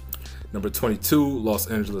Chargers. Number 22, Los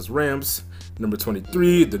Angeles Rams. Number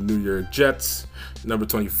 23, the New York Jets. Number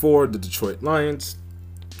 24, the Detroit Lions.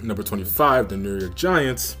 Number 25, the New York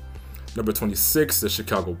Giants. Number 26, the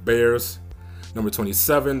Chicago Bears. Number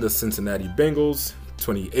 27, the Cincinnati Bengals.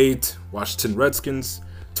 28, Washington Redskins.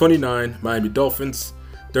 29, Miami Dolphins.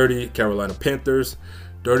 30, Carolina Panthers.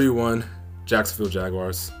 31, Jacksonville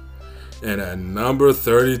Jaguars. And at number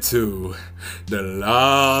 32, the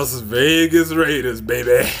Las Vegas Raiders,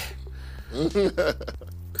 baby.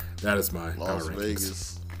 That is my Las power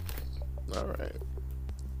Vegas. All right.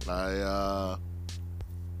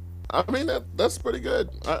 I mean that's pretty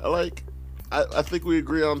good. I think we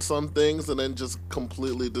agree on some things and then just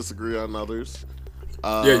completely disagree on others.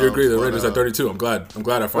 Yeah, you agree. The Raiders at 32. I'm glad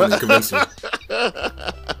I finally convinced you.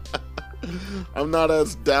 I'm not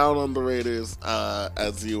as down on the Raiders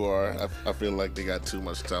as you are. I feel like they got too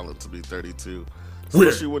much talent to be 32,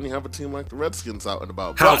 especially when you have a team like the Redskins out and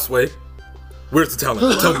about. How, Sway? Where's the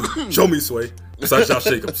talent? Tell me. Show me, Sway. Besides Josh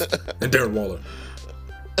Jacobs and Darren Waller.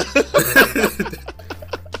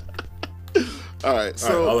 All right,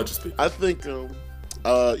 so I'll let you speak. I think, I'm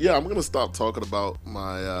gonna stop talking about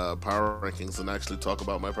my power rankings and actually talk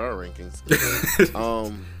about my power rankings.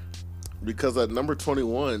 Because at number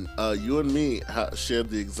 21, you and me shared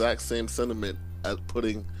the exact same sentiment as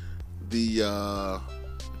putting the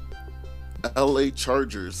LA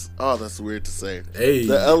Chargers. Oh, that's weird to say. Hey.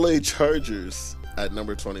 The LA Chargers at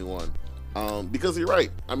number 21. Because you're right.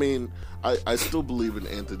 I mean, I still believe in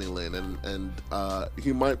Anthony Lynn, and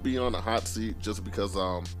he might be on a hot seat just because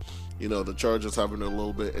the Chargers have been a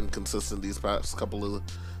little bit inconsistent these past couple of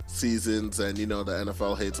seasons, and the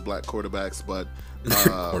NFL hates black quarterbacks, but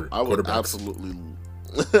I would absolutely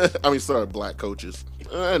black coaches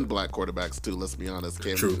and black quarterbacks too, let's be honest.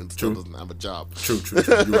 Cam Newton still doesn't have a job. True.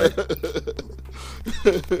 You're right.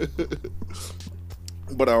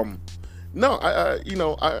 But no,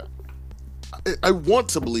 I want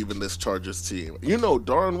to believe in this Chargers team.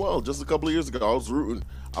 Darn well, just a couple of years ago, I was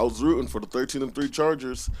rooting for the 13-3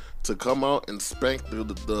 Chargers to come out and spank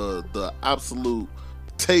the absolute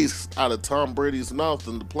taste out of Tom Brady's mouth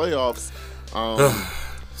in the playoffs.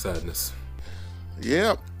 Sadness.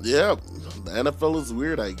 Yeah. The NFL is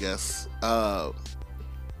weird, I guess. But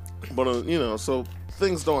so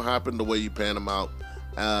things don't happen the way you pan them out.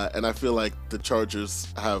 And I feel like the Chargers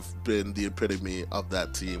have been the epitome of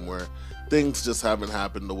that team where things just haven't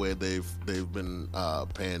happened the way they've been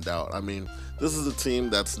panned out. I mean, this is a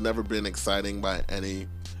team that's never been exciting by any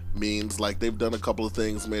means. Like, they've done a couple of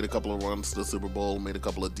things, made a couple of runs to the Super Bowl, made a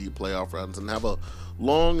couple of deep playoff runs, and have a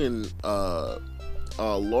long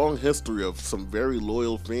history of some very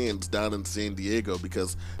loyal fans down in San Diego.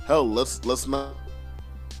 Because hell, let's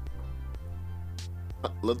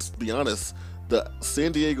be honest. The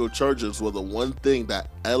San Diego Chargers were the one thing that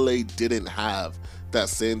LA didn't have that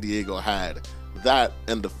San Diego had. That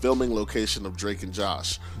and the filming location of Drake and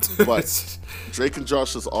Josh. But Drake and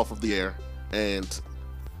Josh is off of the air, and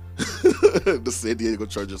the San Diego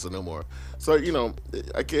Chargers are no more. So,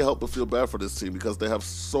 I can't help but feel bad for this team because they have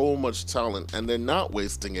so much talent, and they're not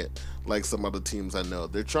wasting it like some other teams I know.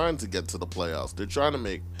 They're trying to get to the playoffs. They're trying to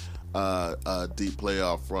make deep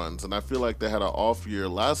playoff runs, and I feel like they had an off year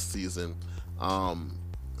last season.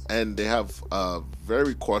 And they have a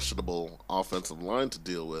very questionable offensive line to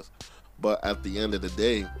deal with. But at the end of the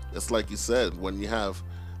day, it's like you said, when you have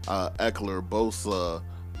Eckler, Bosa,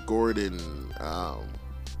 Gordon,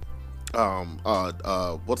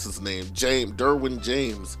 what's his name? Derwin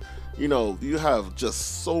James. You have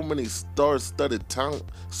just so many star-studded talent,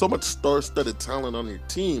 so much star-studded talent on your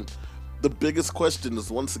team. The biggest question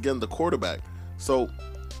is once again the quarterback. So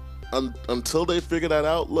until they figure that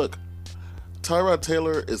out, look, Tyrod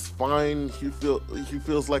Taylor is fine. He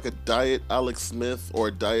feels like a diet Alex Smith or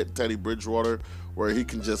a diet Teddy Bridgewater, where he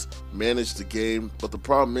can just manage the game. But the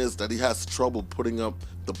problem is that he has trouble putting up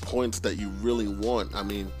the points that you really want. I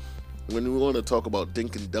mean, when we want to talk about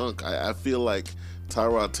dink and dunk, I feel like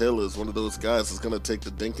Tyrod Taylor is one of those guys that's going to take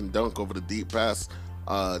the dink and dunk over the deep pass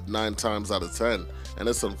 9 times out of 10. And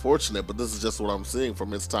it's unfortunate, but this is just what I'm seeing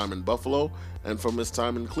from his time in Buffalo and from his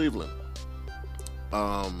time in Cleveland.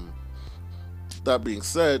 That being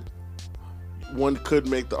said, one could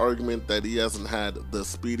make the argument that he hasn't had the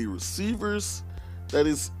speedy receivers that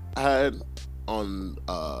he's had on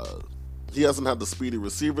he hasn't had the speedy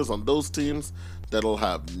receivers on those teams that he'll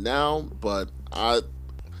have now, but I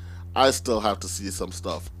still have to see some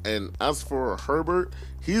stuff. And as for Herbert,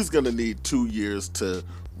 he's going to need 2 years to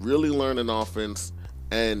really learn an offense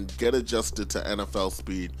and get adjusted to NFL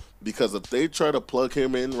speed, because if they try to plug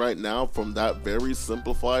him in right now from that very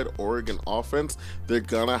simplified Oregon offense, they're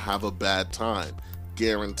going to have a bad time,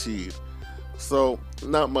 guaranteed. So,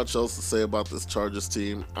 not much else to say about this Chargers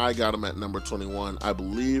team. I got them at number 21. I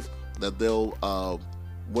believe that they'll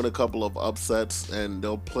win a couple of upsets and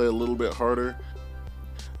they'll play a little bit harder,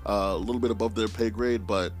 a little bit above their pay grade,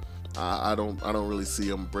 but I don't really see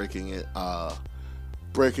them breaking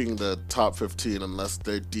the top 15 unless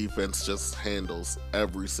their defense just handles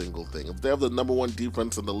every single thing. If they have the number one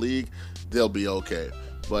defense in the league, they'll be okay.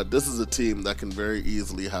 But this is a team that can very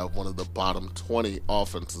easily have one of the bottom 20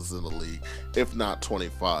 offenses in the league, if not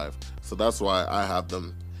 25. So that's why I have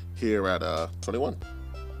them here at 21.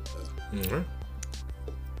 Mm-hmm.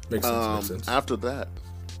 Makes sense. After that,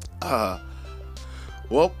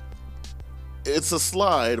 well, it's a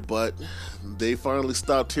slide, but they finally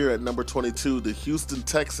stopped here at number 22, the Houston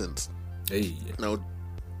Texans. Hey. Now,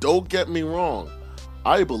 don't get me wrong.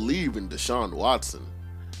 I believe in Deshaun Watson,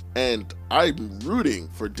 and I'm rooting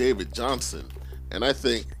for David Johnson. And I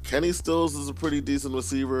think Kenny Stills is a pretty decent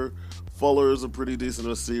receiver. Fuller is a pretty decent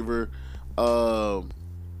receiver.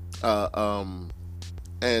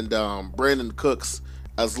 Brandon Cooks,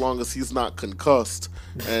 as long as he's not concussed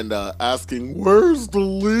and asking, "Where's the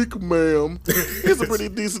leak, ma'am?" He's a pretty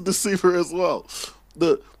decent receiver as well.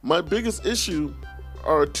 My biggest issue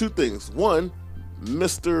are two things. One,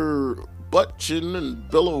 Mr. Buttchin and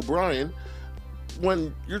Bill O'Brien,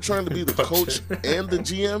 when you're trying to be the coach and the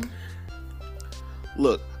GM,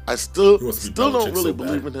 look, I still don't really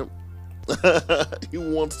believe in him. He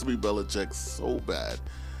wants to be Belichick so bad.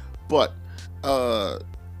 But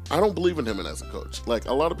I don't believe in him as a coach. Like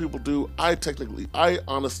a lot of people do. I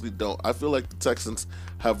honestly don't. I feel like the Texans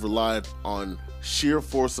have relied on sheer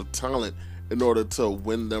force of talent in order to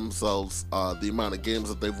win themselves the amount of games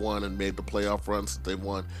that they've won and made the playoff runs that they've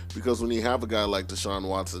won. Because when you have a guy like Deshaun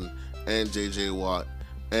Watson and J.J. Watt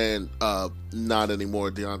and not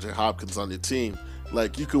anymore DeAndre Hopkins on your team,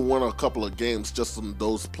 like you can win a couple of games just from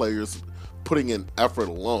those players putting in effort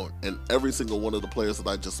alone. And every single one of the players that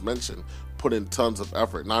I just mentioned put in tons of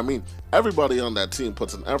effort. Now, I mean, everybody on that team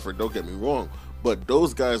puts in effort, don't get me wrong, but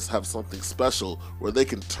those guys have something special where they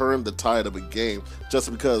can turn the tide of a game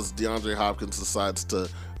just because DeAndre Hopkins decides to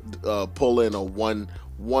pull in a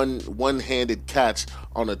one-handed catch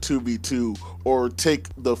on a 2v2 or take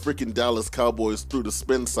the freaking Dallas Cowboys through the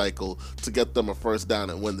spin cycle to get them a first down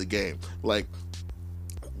and win the game. Like,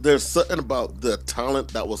 there's something about the talent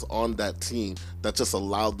that was on that team that just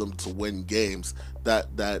allowed them to win games that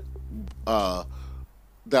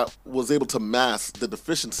was able to mask the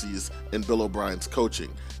deficiencies in Bill O'Brien's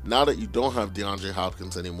coaching. Now that you don't have DeAndre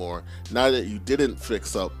Hopkins anymore, now that you didn't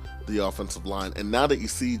fix up the offensive line, and now that you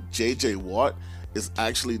see J.J. Watt is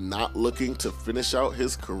actually not looking to finish out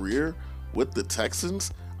his career with the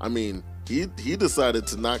Texans, I mean, he decided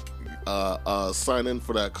to not sign in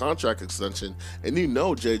for that contract extension, and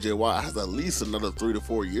J.J. Watt has at least another 3 to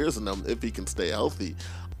 4 years in him if he can stay healthy.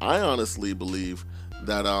 I honestly believe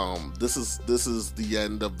that this is the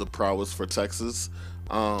end of the prowess for Texas.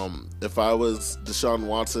 If I was Deshaun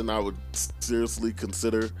Watson, I would seriously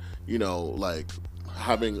consider, like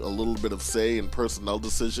having a little bit of say in personnel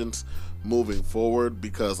decisions moving forward,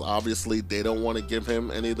 because obviously they don't want to give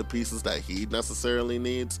him any of the pieces that he necessarily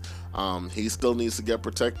needs. He still needs to get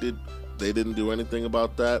protected. They didn't do anything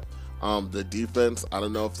about that. The defense, I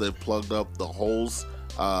don't know if they've plugged up the holes,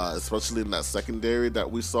 especially in that secondary that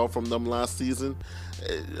we saw from them last season.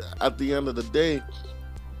 At the end of the day,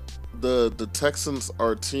 the Texans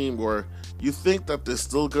are a team where you think that they're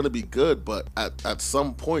still going to be good, but at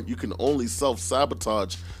some point you can only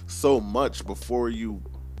self-sabotage so much before you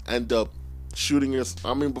end up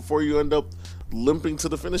before you end up limping to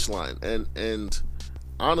the finish line. And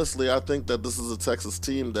honestly, I think that this is a Texas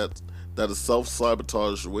team that is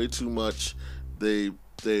self-sabotaged way too much. They've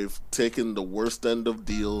taken the worst end of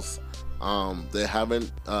deals. They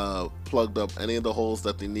haven't plugged up any of the holes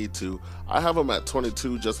that they need to. I have them at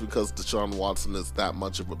 22 just because Deshaun Watson is that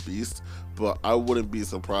much of a beast, but I wouldn't be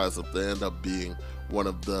surprised if they end up being one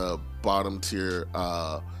of the bottom tier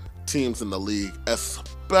teams in the league,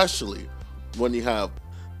 especially when you have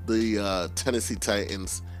the Tennessee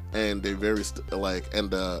Titans and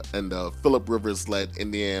the Phillip Rivers led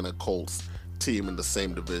Indiana Colts team in the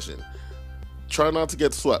same division. Try not to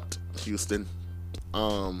get swept, Houston.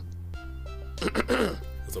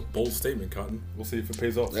 That's a bold statement, Cotton. We'll see if it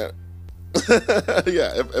pays off. Yeah.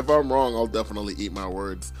 Yeah, if I'm wrong, I'll definitely eat my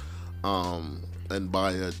words and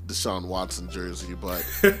buy a Deshaun Watson jersey, but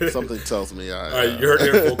something tells me All right, you heard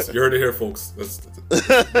it here, folks. You heard it here, folks.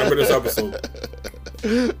 Remember this episode.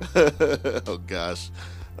 Oh, gosh.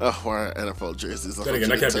 Oh, why are NFL jerseys $110? Then again,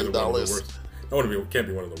 that can't be one of the worst. Can't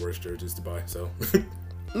be one of the worst jerseys to buy, so.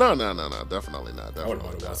 No, definitely not. I wouldn't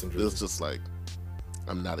buy a Watson jersey. It's just like,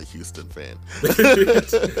 I'm not a Houston fan.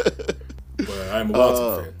 But I'm a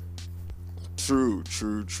Watson fan. True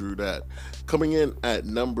that. Coming in at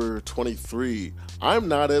number 23, I'm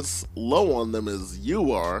not as low on them as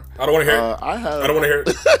you are. I don't want to hear it. I don't want to hear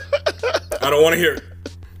it. I don't want to hear it.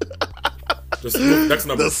 Just move, next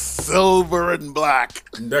number. The silver and black.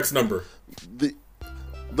 Next number. The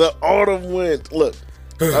autumn wind. Look,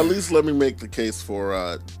 at least let me make the case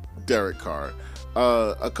for Derek Carr.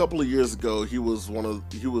 A couple of years ago, he was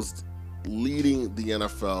leading the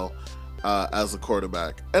NFL as a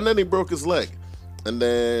quarterback, and then he broke his leg, and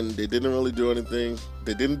then they didn't really do anything.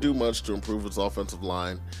 They didn't do much to improve his offensive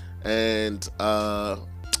line, and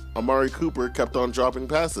Amari Cooper kept on dropping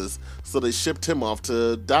passes, so they shipped him off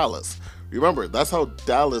to Dallas. Remember, that's how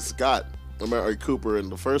Dallas got Amari Cooper in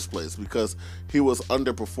the first place, because he was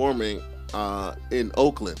underperforming in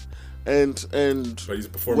Oakland. And but he's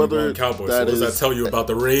performing by the Cowboys. So what does that tell you about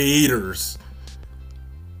the Raiders?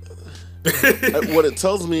 What it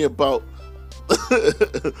tells me about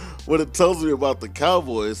the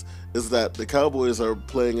Cowboys is that the Cowboys are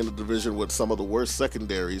playing in a division with some of the worst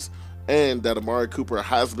secondaries, and that Amari Cooper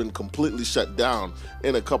has been completely shut down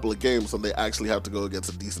in a couple of games when they actually have to go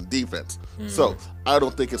against a decent defense. So I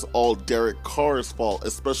don't think it's all Derek Carr's fault,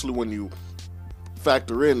 especially when you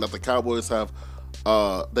factor in that the Cowboys have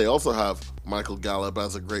they also have Michael Gallup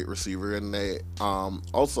as a great receiver, and they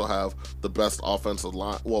also have the best offensive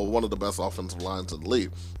line, well, one of the best offensive lines in the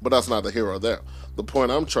league. But that's not the here or there. The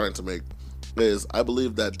point I'm trying to make is I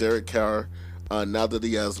believe that Derek Carr, now that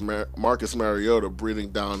he has Marcus Mariota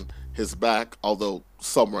breathing down his back, although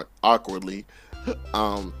somewhat awkwardly,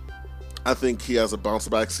 I think he has a bounce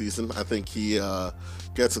back season. I think he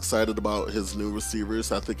gets excited about his new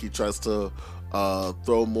receivers. I think he tries to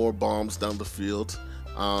throw more bombs down the field,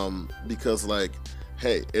 because, like,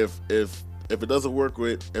 hey, if it doesn't work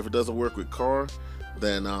with Carr,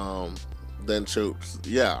 then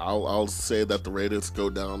yeah, I'll say that the Raiders go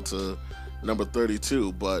down to number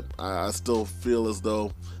 32. But I still feel as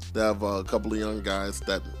though they have a couple of young guys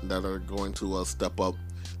that are going to step up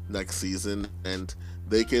next season, and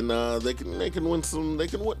they can win some.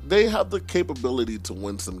 They have the capability to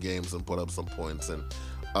win some games and put up some points and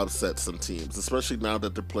upset some teams, especially now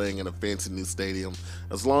that they're playing in a fancy new stadium.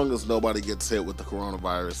 As long as nobody gets hit with the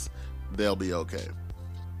coronavirus, they'll be okay.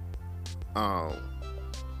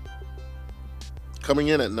 Coming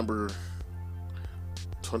in at number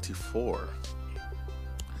 24,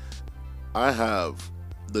 I have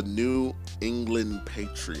the New England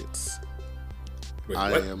Patriots. Wait,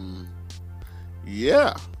 what?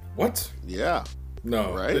 Yeah. What? Yeah.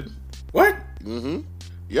 No. Right? What? Mm-hmm.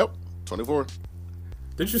 Yep. 24.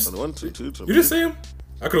 Did you? 21, 22, 22. You just say them?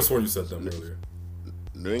 I could have sworn you said them earlier.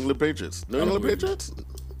 New England Patriots. New England Patriots?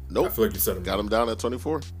 Nope. I feel like you said them. Got them down at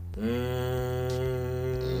 24.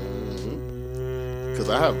 Because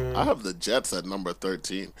I have the Jets at number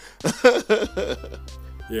 13.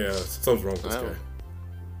 Yeah, something's wrong with this guy.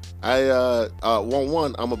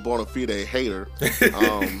 I'm a bona fide hater.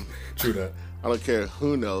 True that. I don't care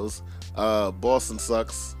who knows. Boston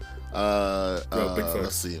sucks. Big fan.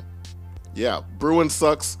 Let's see. Yeah, Bruins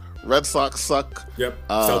sucks. Red Sox suck. Yep.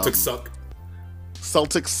 Celtics suck.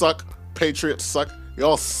 Celtics suck. Patriots suck. You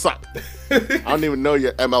all suck. I don't even know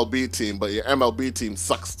your MLB team, but your MLB team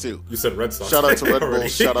sucks too. You said Red Sox. Shout out to Red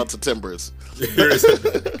Bulls. Shout out to Timbers. But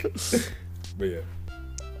yeah,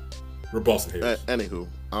 we're Boston haters. Anywho,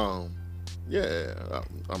 yeah.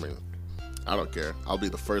 I mean, I don't care. I'll be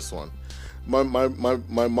the first one. My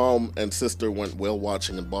mom and sister went whale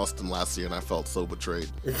watching in Boston last year, and I felt so betrayed.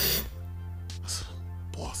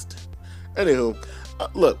 Boston. Anywho,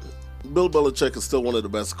 look, Bill Belichick is still one of the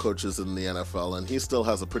best coaches in the NFL, and he still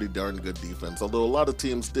has a pretty darn good defense. Although a lot of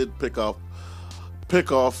teams did pick off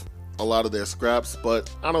a lot of their scraps,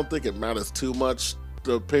 but I don't think it matters too much.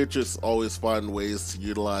 The Patriots always find ways to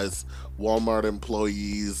utilize Walmart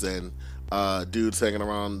employees and dudes hanging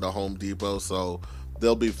around the Home Depot, so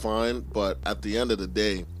they'll be fine. But at the end of the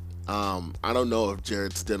day, I don't know if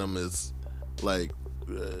Jarrett Stidham is like,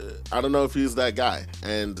 I don't know if he's that guy.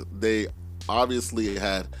 And they obviously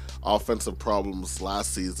had offensive problems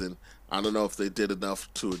last season. I don't know if they did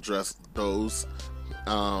enough to address those.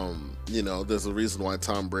 There's a reason why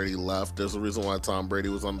Tom Brady left. There's a reason why Tom Brady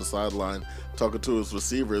was on the sideline talking to his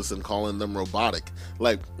receivers and calling them robotic.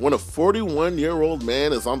 Like, when a 41-year-old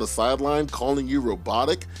man is on the sideline calling you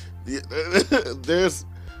robotic, there's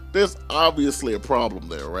obviously a problem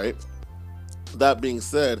there, right? That being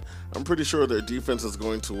said, I'm pretty sure their defense is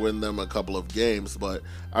going to win them a couple of games, but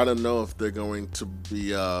I don't know if they're going to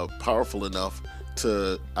be powerful enough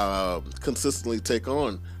to consistently take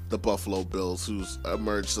on the Buffalo Bills, who's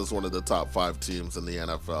emerged as one of the top 5 teams in the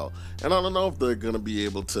NFL. And I don't know if they're going to be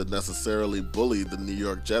able to necessarily bully the New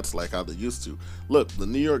York Jets like how they used to. Look, the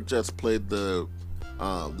New York Jets played the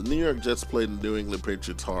New England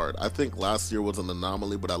Patriots hard. I think last year was an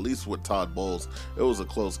anomaly, but at least with Todd Bowles, it was a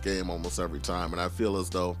close game almost every time. And I feel as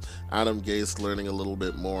though Adam Gase learning a little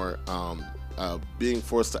bit more, being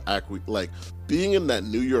forced to act like being in that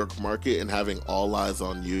New York market and having all eyes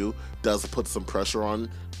on you does put some pressure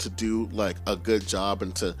on to do like a good job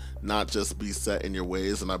and to not just be set in your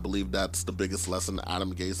ways. And I believe that's the biggest lesson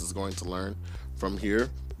Adam Gase is going to learn from here,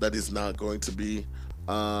 that he's not going to be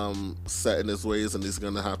set in his ways, and he's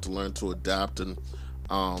going to have to learn to adapt and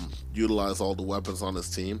utilize all the weapons on his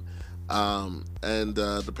team.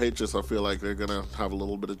 The Patriots, I feel like they're going to have a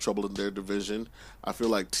little bit of trouble in their division. I feel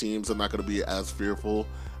like teams are not going to be as fearful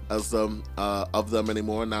as of them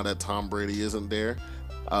anymore now that Tom Brady isn't there.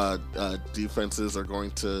 Defenses are going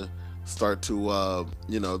to start to,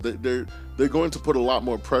 they're going to put a lot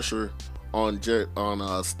more pressure on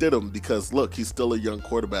Stidham, because look, he's still a young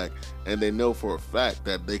quarterback, and they know for a fact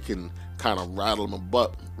that they can kind of rattle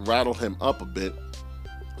him up a bit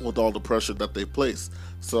with all the pressure that they place.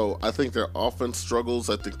 So I think their offense struggles.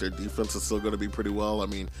 I think their defense is still going to be pretty well. I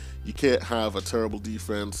mean, you can't have a terrible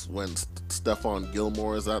defense when Stephon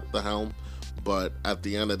Gilmore is at the helm, but at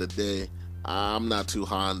the end of the day, I'm not too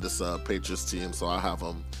high on this Patriots team, so I have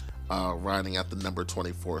them riding at the number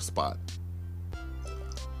 24 spot.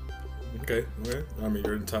 Okay. I mean,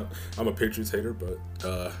 you're in top. I'm a Patriots hater, but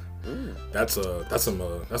that's some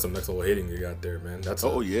next level hating you got there, man.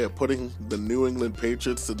 Putting the New England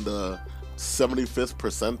Patriots in the 75th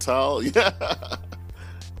percentile. Yeah.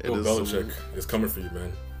 Bill Belichick is coming for you,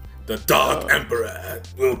 man. The Dog Emperor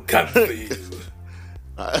will come for you.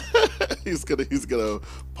 He's gonna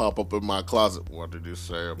pop up in my closet. What did you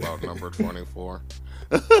say about number 24?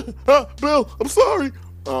 Bill, I'm sorry.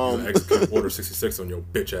 Execute Order 66 on your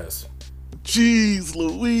bitch ass. Jeez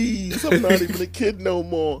Louise, I'm not even a kid no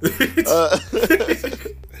more.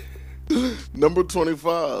 Number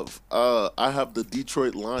 25, I have the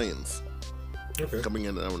Detroit Lions. Okay. Coming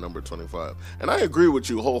in at number 25. And I agree with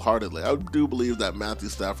you wholeheartedly. I do believe that Matthew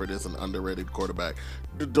Stafford is an underrated quarterback.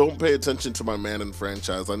 Don't pay attention to my man in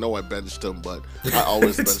franchise. I know I benched him, but I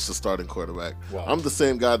always bench the starting quarterback. Wow. I'm the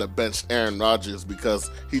same guy that benched Aaron Rodgers because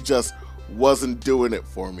he just wasn't doing it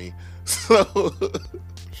for me. So,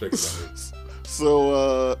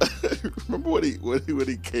 remember when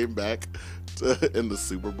he came back in the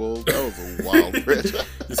Super Bowl? That was a wild franchise.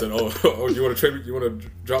 He said, "Oh, you want to trade me? You want to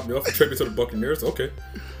drop me off and trade me to the Buccaneers? Okay."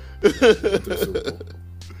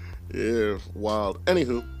 Yeah, wild.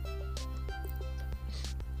 Anywho,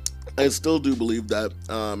 I still do believe that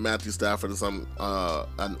Matthew Stafford is an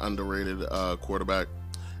underrated quarterback.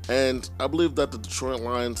 And I believe that the Detroit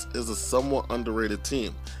Lions is a somewhat underrated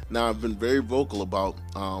team. Now, I've been very vocal about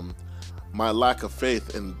my lack of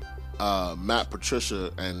faith in Matt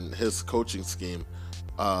Patricia and his coaching scheme.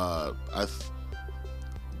 But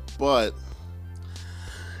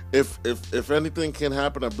if anything can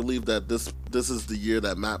happen, I believe that this is the year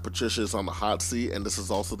that Matt Patricia is on the hot seat, and this is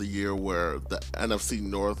also the year where the NFC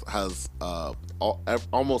North has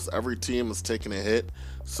almost every team has taken a hit,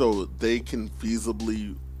 so they can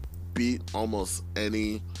feasibly beat almost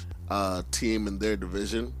any team in their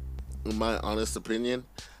division, in my honest opinion,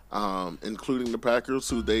 including the Packers,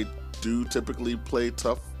 who they do typically play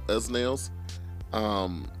tough as nails.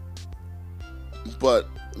 But,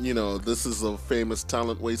 this is a famous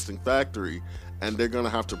talent wasting factory, and they're going to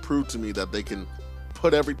have to prove to me that they can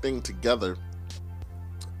put everything together.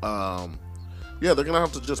 They're going to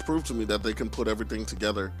have to just prove to me that they can put everything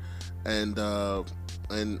together and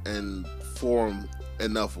form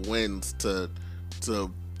enough wins to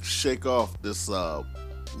shake off this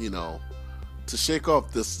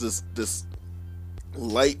this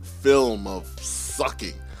light film of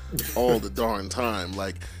sucking all the darn time.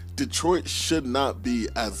 Like, Detroit should not be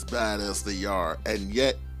as bad as they are, and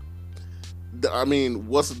yet, I mean,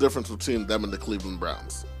 what's the difference between them and the Cleveland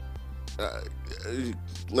Browns?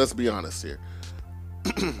 Let's be honest here.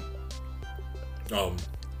 No,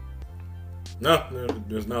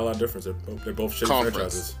 there's not a lot of difference. They're both shitty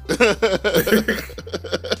franchises.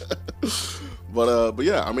 But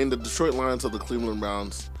yeah, I mean, the Detroit Lions are the Cleveland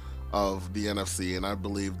Browns of the NFC, and I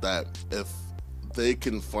believe that if they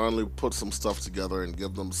can finally put some stuff together and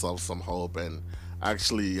give themselves some hope and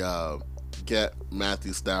actually get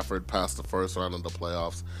Matthew Stafford past the first round of the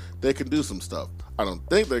playoffs, they can do some stuff. I don't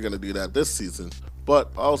think they're going to do that this season,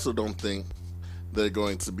 but I also don't think they're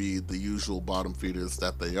going to be the usual bottom feeders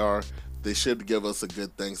that they are. They should give us a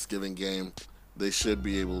good Thanksgiving game. They should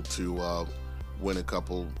be able to win a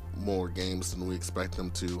couple more games than we expect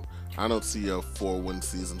them to. I don't see a 4-win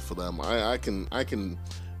season for them. I can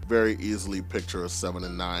very easily picture a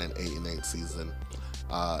 7-9, 8-8 season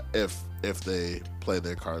if they play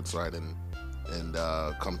their cards right and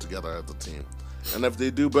come together as a team. And if they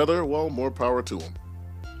do better, well, more power to them.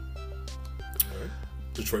 All right.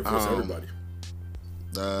 Detroit versus everybody.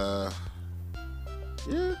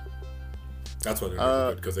 Yeah. That's why they're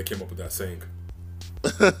good, because they came up with that saying.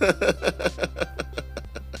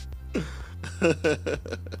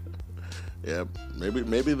 Yeah,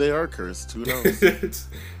 maybe they are cursed. Who knows?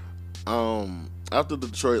 After the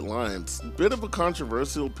Detroit Lions, bit of a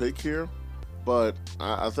controversial pick here, but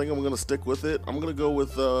I think I'm going to stick with it. I'm going to go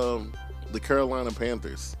with the Carolina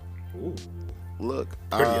Panthers. Ooh. Look.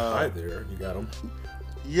 Pretty high there. You got them.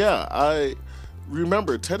 Yeah, I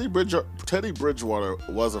remember Teddy Bridgewater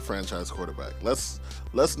was a franchise quarterback. Let's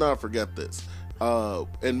not forget this.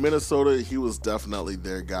 In Minnesota, he was definitely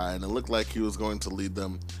their guy, and it looked like he was going to lead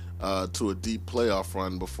them to a deep playoff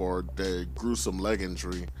run before their gruesome leg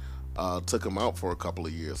injury took him out for a couple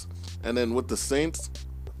of years. And then with the Saints,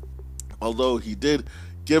 although he did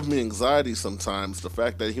give me anxiety sometimes, the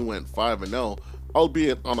fact that he went 5-0,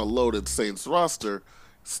 albeit on a loaded Saints roster,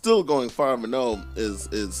 still going 5-0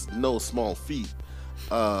 is no small feat,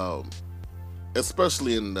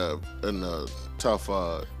 especially in the tough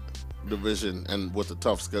division and with the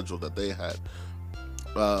tough schedule that they had.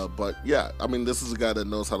 But yeah, I mean, this is a guy that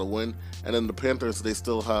knows how to win. And then the Panthers, they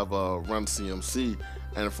still have Run CMC,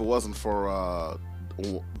 and if it wasn't for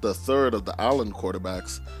the third of the Allen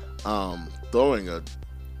quarterbacks throwing a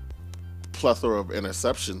plethora of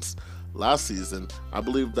interceptions last season, I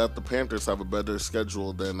believe that the Panthers have a better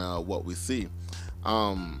schedule than what we see.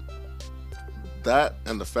 That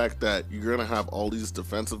and the fact that you're going to have all these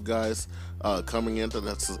defensive guys coming in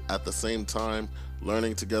at the same time,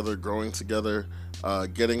 learning together, growing together,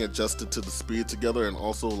 getting adjusted to the speed together, and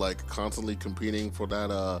also like constantly competing for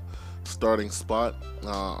that starting spot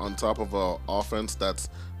on top of an offense that's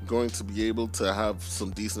going to be able to have some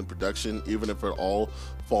decent production, even if it all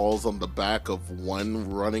falls on the back of one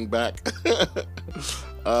running back.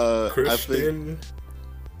 Christian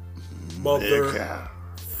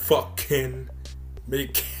fucking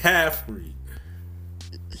McCaffrey.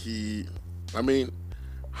 I mean,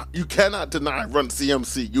 you cannot deny Run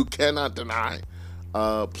CMC. You cannot deny.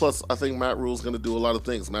 Plus, I think Matt Rule's going to do a lot of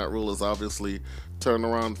things. Matt Rule has obviously turned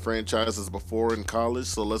around franchises before in college,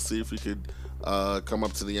 so let's see if he could come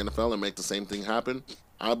up to the NFL and make the same thing happen.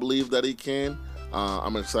 I believe that he can.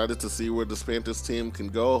 I'm excited to see where this Panthers team can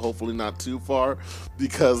go. Hopefully not too far,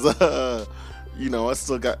 because I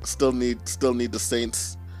still need the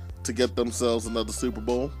Saints to get themselves another Super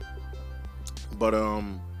Bowl. But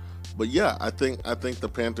yeah, I think the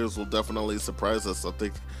Panthers will definitely surprise us. I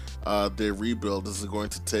think their rebuild isn't going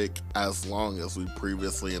to take as long as we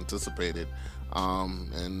previously anticipated,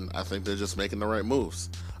 and I think they're just making the right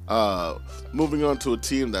moves. Moving on to a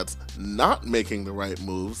team that's not making the right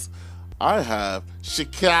moves, I have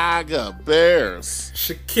Chicago Bears.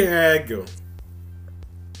 Chicago.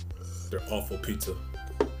 They're awful pizza.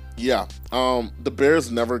 Yeah, the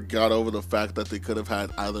Bears never got over the fact that they could have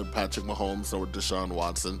had either Patrick Mahomes or Deshaun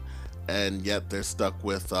Watson, and yet they're stuck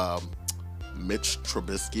with Mitch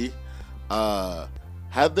Trubisky.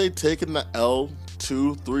 Had they taken the L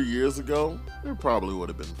 2-3 years ago, it probably would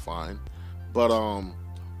have been fine. But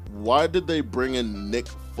why did they bring in Nick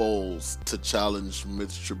Foles to challenge Mitch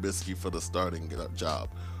Trubisky for the starting job?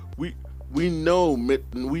 We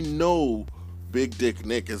know Big Dick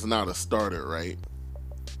Nick is not a starter, right?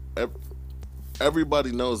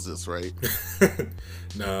 Everybody knows this, right?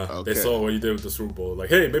 Nah, okay. They saw what he did with the Super Bowl. Like,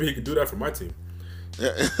 hey, maybe he could do that for my team.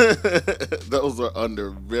 Those are under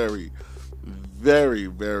very, very,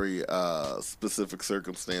 very specific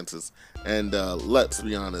circumstances. And let's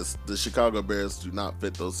be honest, the Chicago Bears do not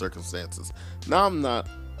fit those circumstances. Now, I'm not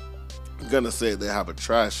going to say they have a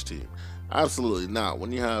trash team. Absolutely not.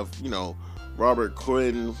 When you have, Robert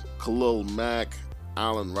Quinn, Khalil Mack,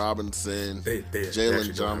 Allen Robinson,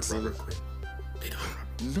 Jalen Johnson. They don't.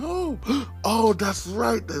 No. Oh, that's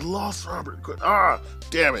right. They lost Robert Quinn.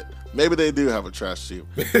 Damn it. Maybe they do have a trash team.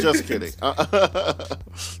 Just kidding.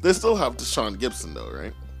 They still have Deshaun Gibson, though,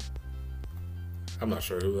 right? I'm not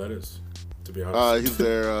sure who that is, to be honest. He's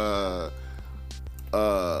their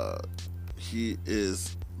he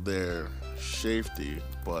is their safety,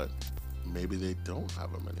 but maybe they don't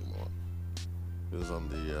have him anymore. He was on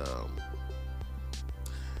the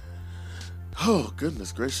oh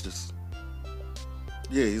goodness gracious.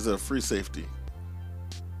 Yeah, he's a free safety.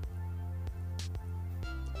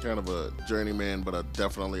 Kind of a journeyman, but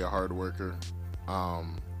definitely a hard worker. Oh,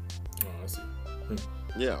 I see.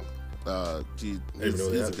 Yeah, he's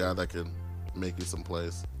a guy that can make you some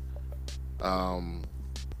plays.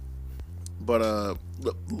 But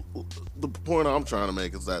the point I'm trying to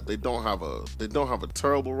make is that they don't have a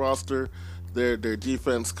terrible roster. Their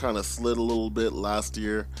defense kind of slid a little bit last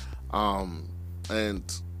year,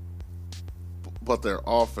 but their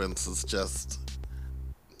offense is just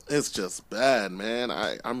bad, man.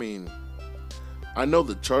 I mean, I know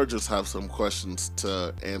the Chargers have some questions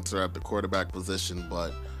to answer at the quarterback position,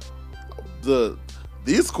 but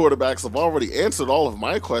these quarterbacks have already answered all of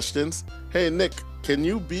my questions. Hey, Nick, can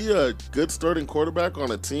you be a good starting quarterback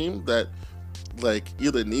on a team that like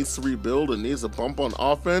either needs to rebuild or needs a bump on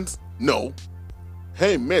offense? No.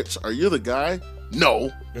 Hey, Mitch, are you the guy?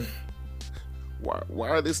 No. Why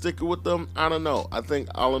are they sticking with them? I don't know. I think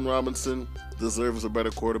Allen Robinson deserves a better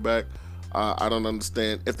quarterback. I don't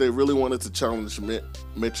understand. If they really wanted to challenge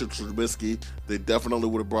Mitchell Trubisky, they definitely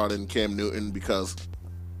would have brought in Cam Newton, because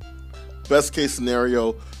best case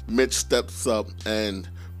scenario, Mitch steps up and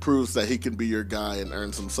proves that he can be your guy and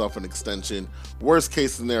earns himself an extension. Worst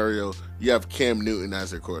case scenario, you have Cam Newton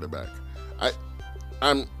as your quarterback.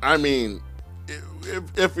 I mean,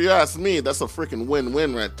 if you ask me, that's a freaking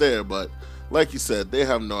win-win right there. But like you said, they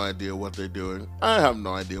have no idea what they're doing. I have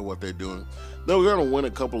no idea what they're doing. They're going to win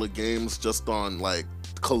a couple of games just on, like,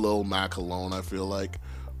 Khalil Mack alone, I feel like.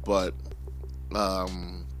 But, I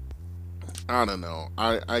don't know.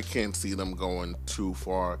 I can't see them going too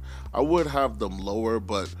far. I would have them lower,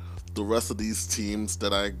 but the rest of these teams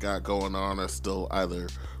that I got going on are still either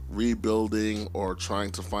rebuilding or trying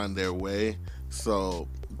to find their way. So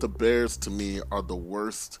the Bears, to me, are the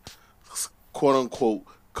worst, quote-unquote,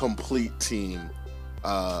 complete team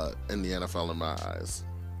in the NFL in my eyes.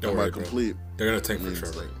 Don't worry, complete, they're gonna tank for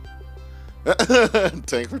Trevor.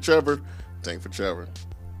 Tank for Trevor. Tank for Trevor.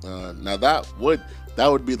 Now that would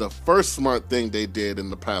be the first smart thing they did in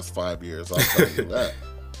the past 5 years. I'll tell you that.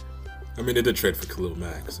 I mean, they did trade for Khalil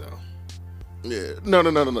Mack, so. Yeah. No.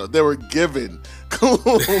 They were given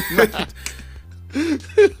Khalil Mack.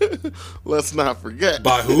 Let's not forget.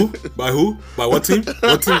 By who? By what team?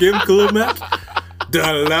 What team gave him Khalil Mack?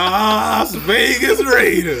 The Las Vegas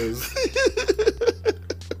Raiders.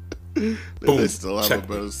 Boom. They still have a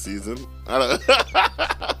better season. I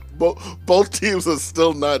don't. Both teams are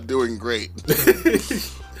still not doing great.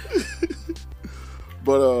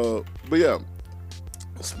 But yeah.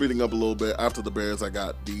 Speeding up a little bit, after the Bears, I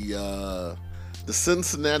got the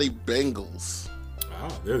Cincinnati Bengals.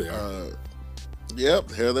 Ah, there they are.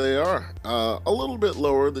 Yep, here they are. A little bit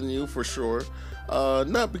lower than you for sure.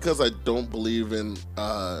 Not because I don't believe in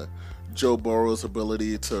Joe Burrow's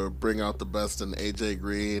ability to bring out the best in AJ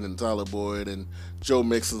Green and Tyler Boyd, and Joe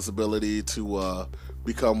Mixon's ability to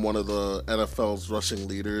become one of the NFL's rushing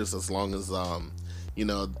leaders as long as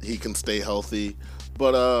he can stay healthy.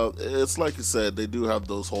 But it's like you said, they do have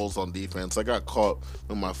those holes on defense. I got caught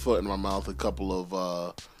with my foot in my mouth a couple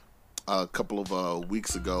of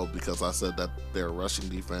weeks ago because I said that their rushing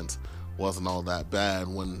defense wasn't all that bad,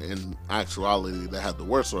 when in actuality they had the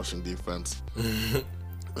worst rushing defense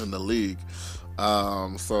in the league.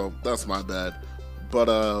 So that's my bad. But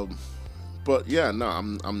yeah, no,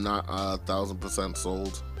 I'm not 1,000%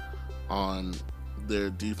 sold on their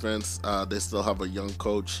defense. They still have a young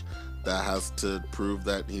coach that has to prove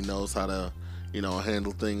that he knows how to,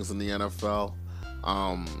 handle things in the NFL.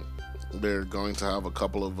 They're going to have a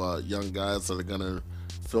couple of young guys that are going to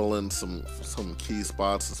fill in some key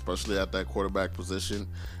spots, especially at that quarterback position.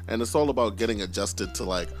 And it's all about getting adjusted to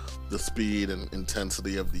like the speed and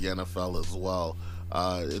intensity of the NFL as well.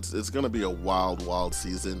 It's going to be a wild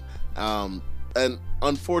season. And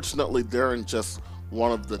unfortunately, they're in just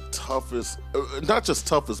one of the toughest, not just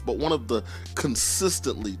toughest, but one of the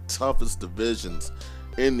consistently toughest divisions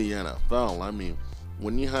in the NFL. I mean,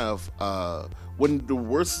 when you have, when the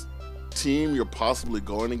worst team you're possibly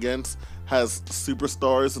going against has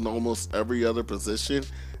superstars in almost every other position,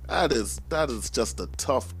 that is just a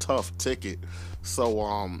tough ticket. So,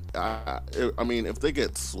 I mean, if they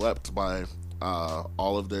get swept by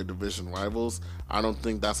all of their division rivals, I don't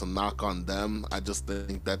think that's a knock on them. I just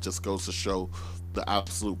think that just goes to show the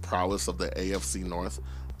absolute prowess of the AFC North.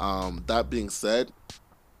 That being said,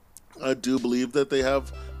 I do believe that they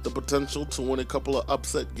have the potential to win a couple of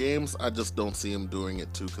upset games. I just don't see them doing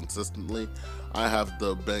it too consistently. I have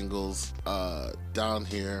the Bengals down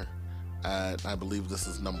here at, I believe this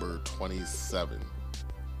is number 27.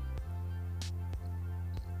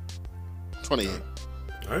 28.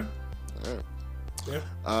 All right. All right.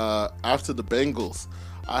 Yeah. After the Bengals,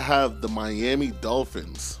 I have the Miami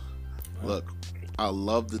Dolphins. Look, I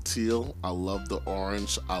love the teal. I love the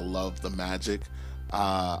orange. I love the magic.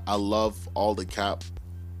 I love all the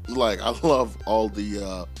I love all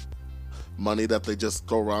the money that they just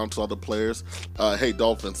throw around to other players. Hey,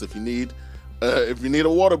 Dolphins, if you need a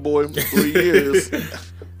water boy for 3 years,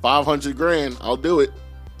 500 grand, I'll do it.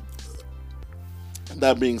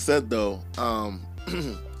 That being said, though,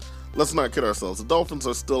 let's not kid ourselves. The Dolphins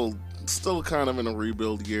are still kind of in a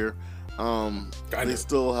rebuild year. They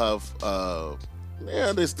still have an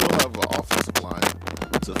offensive line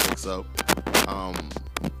to fix up.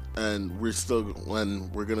 And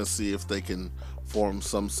we're gonna see if they can form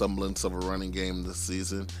some semblance of a running game this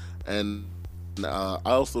season. And I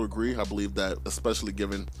also agree. I believe that, especially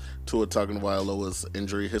given Tua Tagovailoa's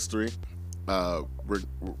injury history,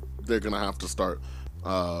 they're gonna have to start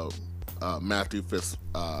Matthew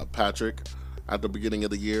Fitzpatrick at the beginning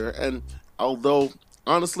of the year. And although,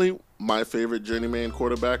 honestly, my favorite journeyman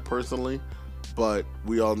quarterback personally, but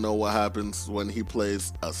we all know what happens when he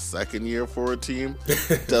plays a second year for a team.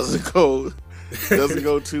 Doesn't go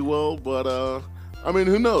too well. But I mean,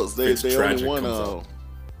 who knows? They only won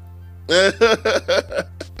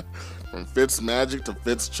from Fitz Magic to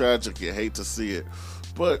Fitz Tragic. You hate to see it,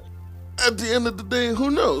 but at the end of the day, who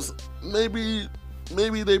knows? Maybe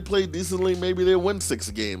they play decently. Maybe they win 6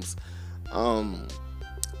 games. And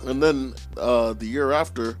then the year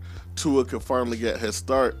after, Tua could finally get his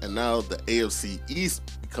start, and now the AFC East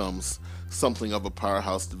becomes something of a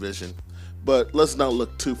powerhouse division. But let's not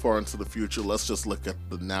look too far into the future. Let's just look at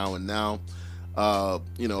the now and now.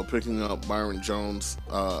 Picking up Byron Jones,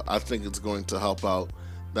 I think it's going to help out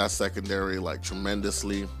that secondary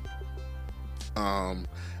tremendously. And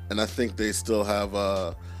I think they still have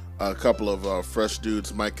a couple of fresh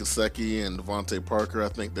dudes, Mike Gesicki and Devontae Parker. I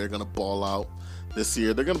think they're going to ball out this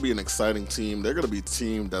year. They're going to be an exciting team. They're going to be a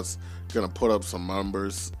team that's going to put up some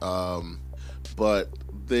numbers, but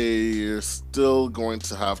they're still going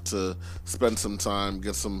to have to spend some time,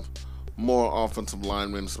 get some more offensive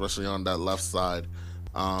linemen, especially on that left side,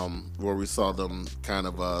 where we saw them kind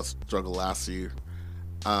of struggle last year.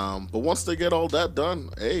 But once they get all that done,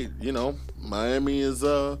 hey, Miami is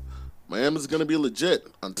going to be legit.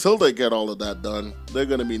 Until they get all of that done, they're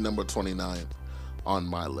going to be number 29 on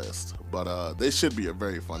my list. But they should be a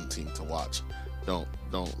very fun team to watch. Don't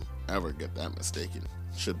ever get that mistaken.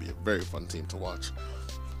 Should be a very fun team to watch.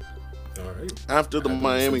 All right. After the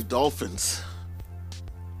Miami Dolphins,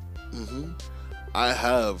 I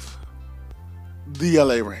have the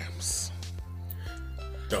LA Rams.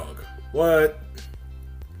 Dog. What?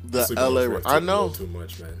 The LA Rams. I know. Too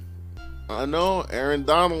much, man. I know. Aaron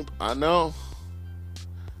Donald. I know.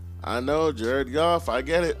 Jared Goff. I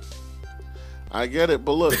get it.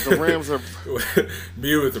 But look, the Rams are...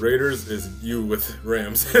 Me with Raiders is you with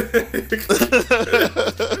Rams.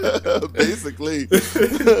 Basically.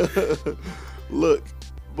 Look,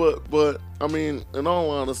 but I mean, in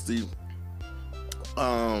all honesty,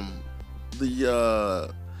 the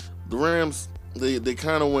Rams, they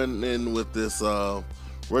kind of went in with this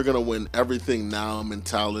we're gonna win everything now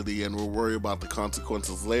mentality, and we'll worry about the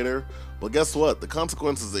consequences later. But guess what? The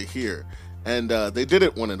consequences are here, and they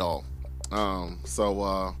didn't win it all.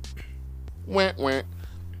 Went.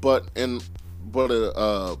 But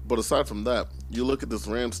aside from that, you look at this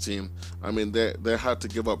Rams team. I mean, they had to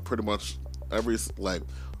give up pretty much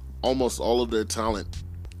almost all of their talent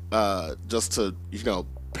just to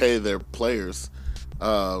pay their players.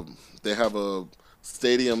 They have a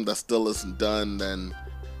stadium that still isn't done, and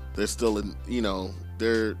they're still in.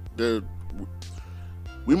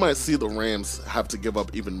 We might see the Rams have to give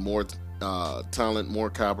up even more talent, more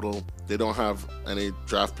capital. They don't have any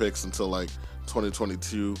draft picks until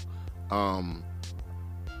 2022.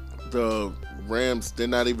 The Rams, they're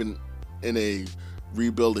not even in a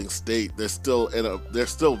rebuilding state. They're still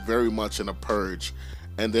very much in a purge,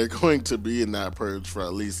 and they're going to be in that purge for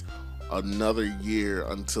at least another year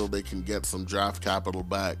until they can get some draft capital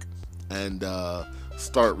back and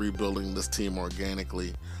start rebuilding this team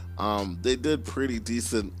organically. They did pretty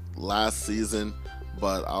decent last season,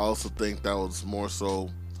 but I also think that was more so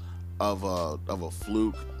of a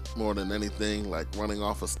fluke more than anything, running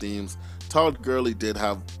off of steams. Todd Gurley did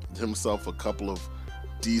have himself a couple of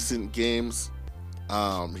decent games.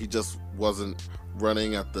 He just wasn't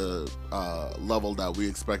running at the level that we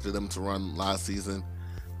expected them to run last season.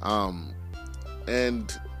 Um,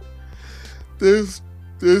 and there's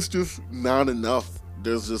just not enough.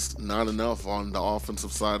 There's just not enough on the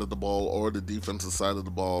offensive side of the ball or the defensive side of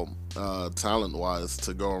the ball, talent wise,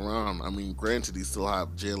 to go around. I mean, granted, you still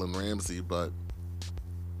have Jalen Ramsey, but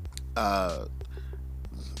uh,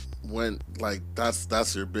 when like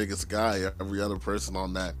that's your biggest guy, every other person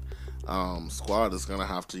on that squad is gonna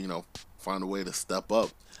have to find a way to step up.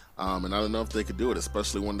 And I don't know if they could do it,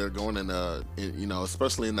 especially when they're going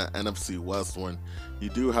especially in the NFC West, when you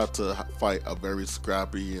do have to fight a very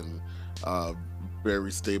scrappy and uh,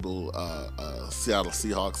 very stable Seattle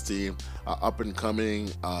Seahawks team, up and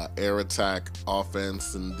coming air attack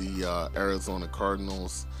offense in the Arizona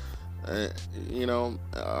Cardinals. uh,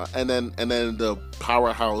 and then the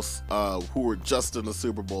powerhouse who were just in the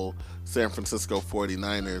Super Bowl, San Francisco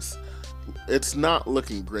 49ers. It's not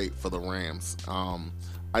looking great for the Rams.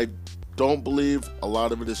 I don't believe a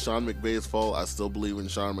lot of it is Sean McVay's fault. I still believe in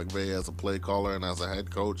Sean McVay as a play caller and as a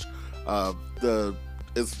head coach. The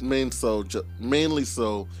it's mainly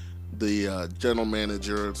so the general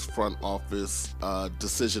manager's front office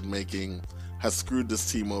decision making has screwed this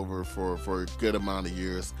team over for a good amount of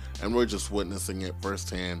years, and we're just witnessing it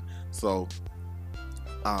firsthand. So,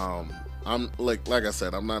 I'm like I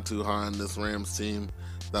said, I'm not too high on this Rams team.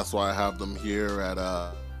 That's why I have them here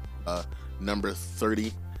at number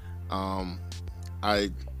 30.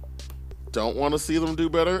 I don't want to see them do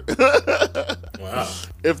better. Wow.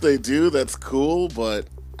 If they do, that's cool, but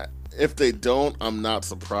if they don't, I'm not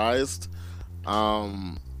surprised.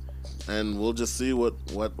 And we'll just see what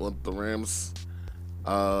the Rams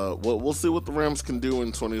we'll see what the Rams can do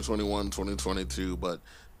in 2021, 2022, but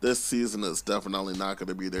this season is definitely not going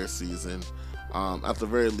to be their season. At the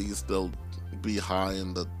very least, they'll be high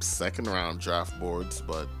in the second round draft boards,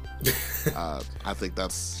 but I think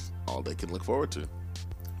that's all they can look forward to.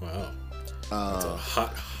 Wow. That's a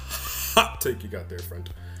hot take you got there, friend.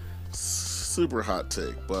 Super hot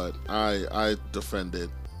take, but I defend it.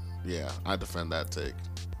 Yeah, I defend that take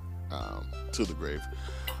to the grave.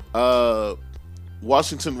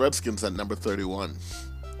 Washington Redskins at number 31.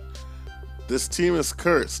 This team is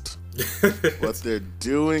cursed, but they're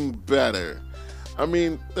doing better. I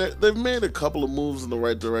mean, they've made a couple of moves in the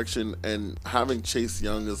right direction, and having Chase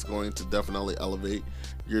Young is going to definitely elevate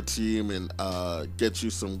your team and get you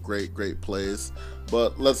some great plays.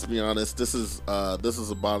 But let's be honest, this is a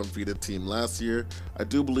bottom-feeder team last year. I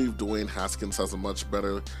do believe Dwayne Haskins has a much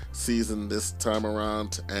better season this time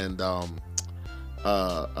around, and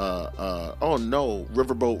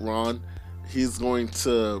Riverboat Ron, he's going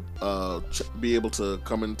to be able to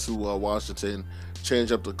come into Washington,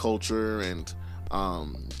 change up the culture, and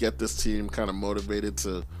get this team kind of motivated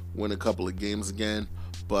to win a couple of games again.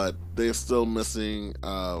 But they're still missing.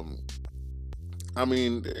 They're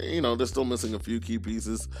still missing a few key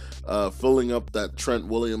pieces. Filling up that Trent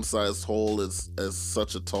Williams-sized hole is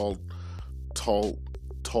such a tall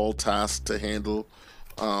task to handle.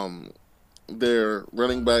 Their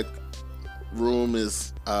running back room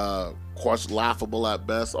is quite laughable at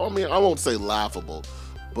best. I mean, I won't say laughable,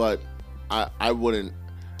 but I wouldn't.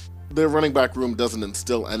 Their running back room doesn't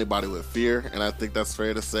instill anybody with fear, and I think that's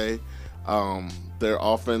fair to say. Their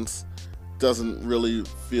offense doesn't really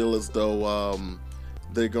feel as though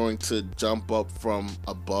they're going to jump up from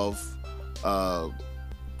above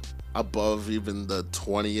even the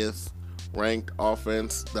 20th ranked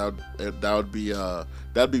offense. That'd be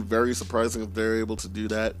very surprising if they're able to do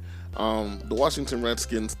that. The Washington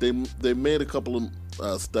Redskins, they made a couple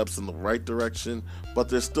of steps in the right direction, but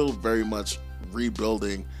they're still very much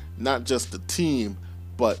rebuilding not just the team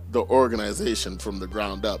but the organization from the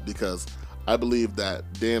ground up, because I believe that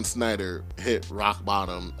Dan Snyder hit rock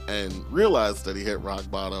bottom and realized that he hit rock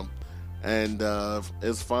bottom, and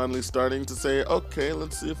is finally starting to say, okay,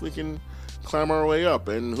 let's see if we can climb our way up.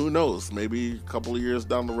 And who knows, maybe a couple of years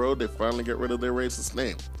down the road they finally get rid of their racist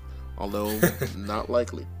name, although not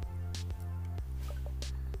likely.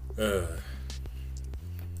 Well,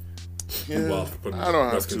 putting I don't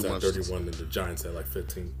have Redskins too at much 31 and the Giants at like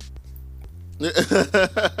 15.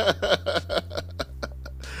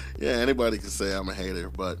 Yeah, anybody can say I'm a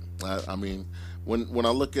hater, but I mean, when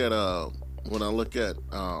I look at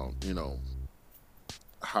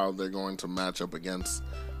how they're going to match up against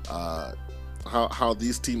how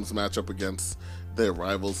these teams match up against their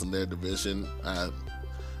rivals in their division,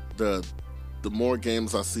 the more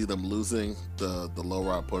games I see them losing, the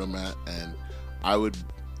lower I put them at, and I would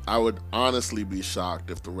honestly be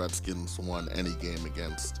shocked if the Redskins won any game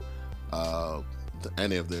against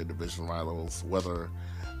any of their division rivals, whether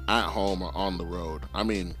at home or on the road. I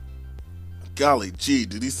mean, golly gee,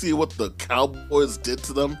 did you see what the Cowboys did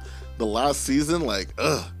to them the last season? Like,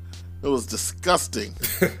 it was disgusting.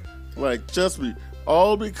 Like,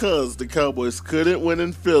 all because the Cowboys couldn't win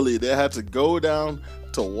in Philly. They had to go down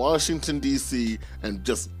to Washington, D.C. and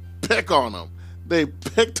just pick on them. They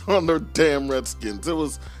picked on their damn Redskins.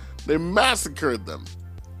 They massacred them.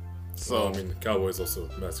 So, well, I mean, the Cowboys also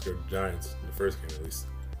massacred the Giants in the first game, at least.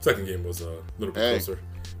 Second game was a little bit closer,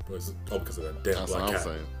 but it's all because of that damn black cat.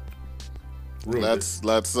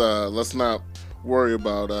 Let's not worry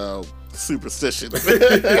about superstition.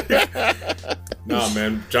 Nah,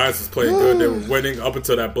 man, Giants was playing good. They were winning up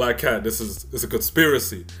until that black cat. This is a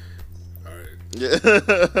conspiracy. All right. Yeah.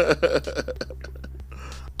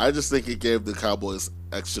 I just think it gave the Cowboys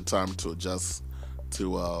extra time to adjust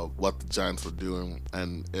to what the Giants were doing,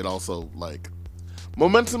 and it also, like,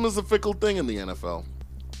 momentum is a fickle thing in the NFL.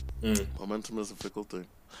 Momentum is a fickle thing.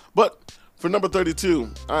 But for number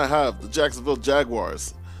 32, I have the Jacksonville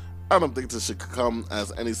Jaguars. I don't think this should come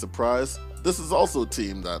as any surprise. This is also a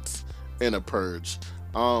team that's in a purge.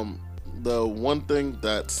 The one thing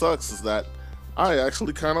that sucks is that I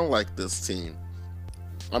actually kind of like this team.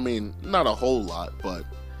 I mean, not a whole lot, but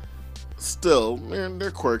still, man,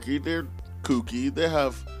 they're quirky, they're kooky, they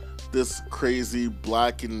have this crazy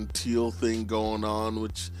black and teal thing going on,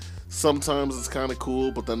 which sometimes is kind of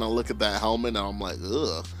cool, but then I look at that helmet and I'm like,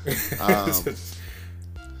 ugh.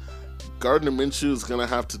 Gardner Minshew is going to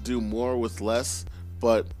have to do more with less,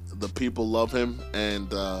 but the people love him,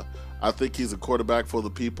 and I think he's a quarterback for the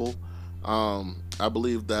people. I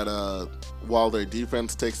believe that while their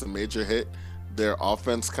defense takes a major hit, their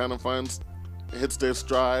offense kind of hits their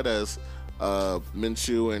stride as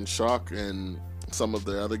Minshew and Shock and some of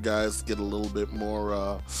the other guys get a little bit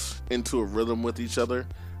more into a rhythm with each other,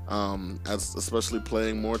 especially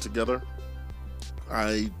playing more together.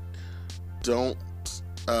 There's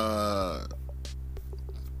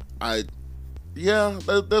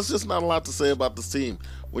just not a lot to say about this team.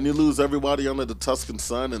 When you lose everybody under the Tuscan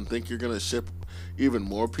sun and think you're going to ship even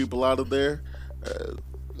more people out of there,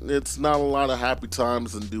 it's not a lot of happy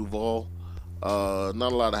times in Duval.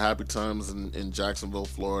 Not a lot of happy times in Jacksonville,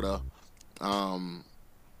 Florida. And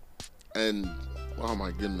oh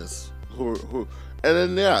my goodness, and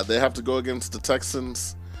then they have to go against the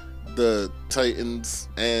Texans, the Titans,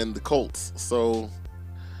 and the Colts. So,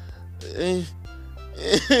 yeah,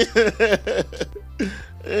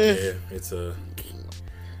 it's a.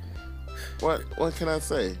 What can I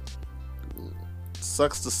say?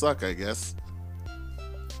 Sucks to suck, I guess.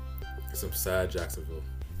 It's some sad Jacksonville.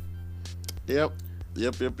 Yep.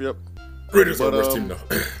 Raiders are the worst team, though.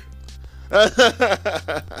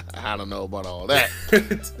 I don't know about all that.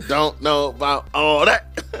 Don't know about all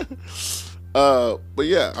that. But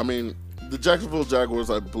yeah, I mean, the Jacksonville Jaguars,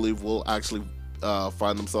 I believe, will actually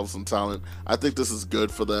find themselves some talent. I think this is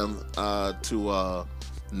good for them to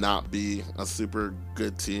not be a super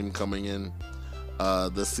good team coming in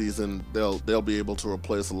this season. They'll be able to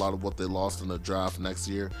replace a lot of what they lost in the draft next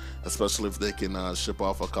year, especially if they can ship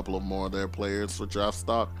off a couple of more of their players for draft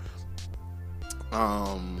stock.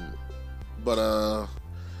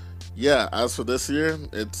 Yeah, as for this year,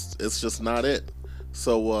 it's just not it.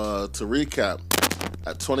 So to recap,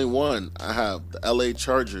 at 21, I have the LA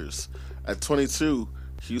Chargers. At 22,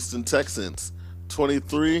 Houston Texans.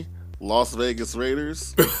 23, Las Vegas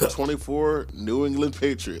Raiders. 24, New England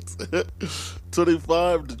Patriots.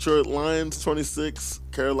 25, Detroit Lions. 26,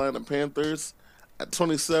 Carolina Panthers. At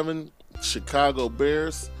 27, Chicago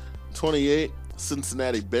Bears. 28,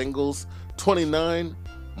 Cincinnati Bengals. 29,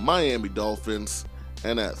 Miami Dolphins.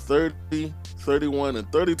 And at 30, 31,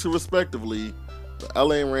 and 32 respectively, the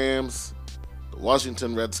LA Rams, the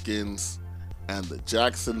Washington Redskins, and the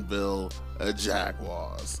Jacksonville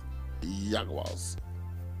Jaguars.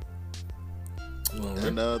 Well,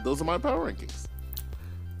 and those are my power rankings.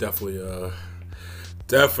 Definitely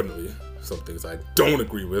some things I don't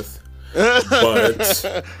agree with. But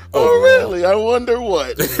really? I wonder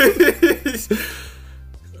what.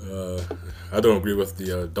 I don't agree with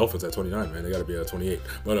the Dolphins at 29, man. They got to be at 28.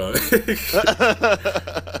 But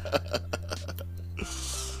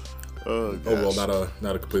overall,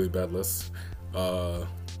 not a completely bad list.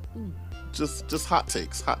 Just hot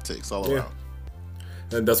takes all around.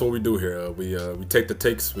 And that's what we do here. We take the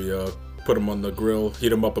takes, we put them on the grill, heat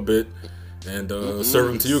them up a bit, and serve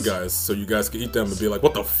them to you guys, so you guys can eat them and be like,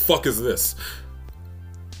 "What the fuck is this?"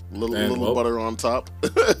 Little butter on top.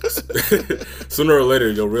 Sooner or later,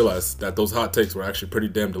 you'll realize that those hot takes were actually pretty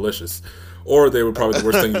damn delicious, or they were probably the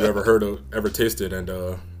worst thing you ever heard of, ever tasted, and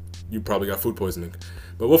you probably got food poisoning.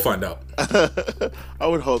 But we'll find out. I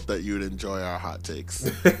would hope that you'd enjoy our hot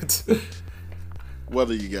takes.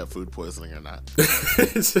 whether you get food poisoning or not.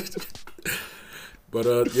 But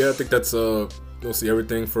yeah, I think that's you'll see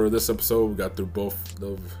everything for this episode. We got through both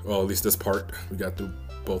of, well, at least this part. We got through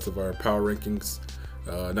both of our power rankings.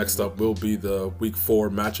 Next up will be the Week 4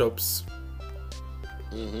 matchups.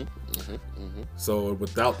 So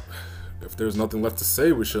if there's nothing left to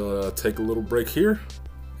say, we shall take a little break here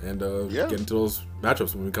and get into those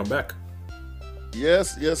matchups when we come back.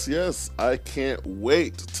 Yes. I can't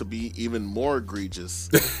wait to be even more egregious.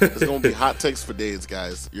 It's gonna be hot takes for days,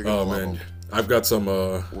 guys. You're gonna love them. I've got some.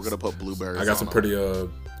 We're gonna put blueberries. I got some pretty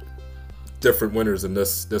different winners in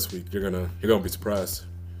this week. You're gonna be surprised.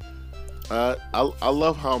 I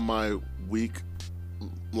love how my week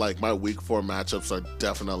 4 matchups are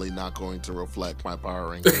definitely not going to reflect my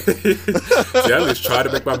power rankings. See, I at least try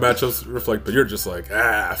to make my matchups reflect, but you're just like,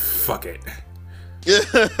 fuck it.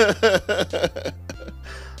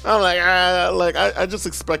 I'm like, I just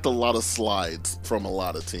expect a lot of slides from a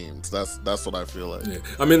lot of teams. That's what I feel like. Yeah.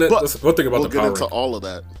 I mean, that's one thing about the power. We'll get into all of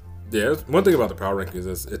that. Yeah, one thing about the power rankings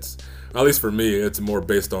is it's at least for me, it's more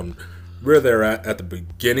based on where they're at the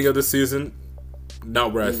beginning of the season,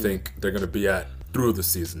 not where I think they're going to be at through the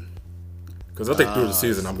season. Because I think through the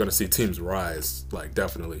season, I'm going to see teams rise, like,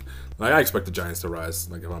 definitely. Like, I expect the Giants to rise,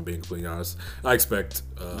 like, if I'm being completely honest. I expect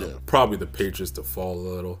probably the Patriots to fall a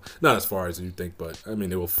little. Not as far as you think, but, I mean,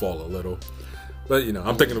 they will fall a little. But, you know,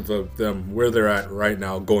 I'm thinking of them where they're at right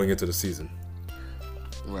now going into the season.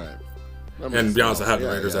 Right. And to be honest, I have the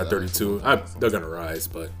Raiders at 32. They're going to rise,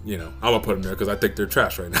 but, you know, I'm going to put them there because I think they're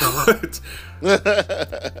trash right now.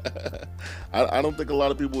 I don't think a lot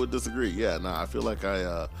of people would disagree. Yeah, I feel like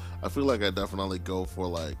I definitely go for,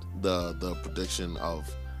 like, the prediction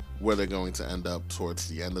of where they're going to end up towards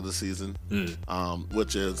the end of the season,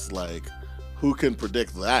 which is, like, who can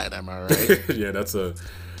predict that? Am I right? Yeah, that's a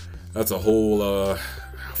whole,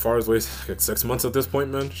 how far is it? Like 6 months at this point,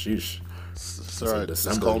 man? Sheesh. Sorry,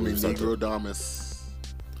 just call me Negro Damas.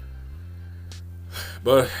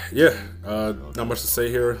 But yeah, not much to say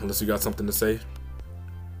here unless you got something to say.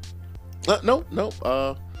 No.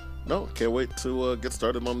 Can't wait to get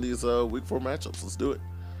started on these Week 4 matchups. Let's do it.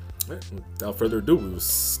 Right, without further ado, we will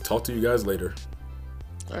talk to you guys later.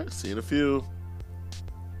 All right, see you in a few.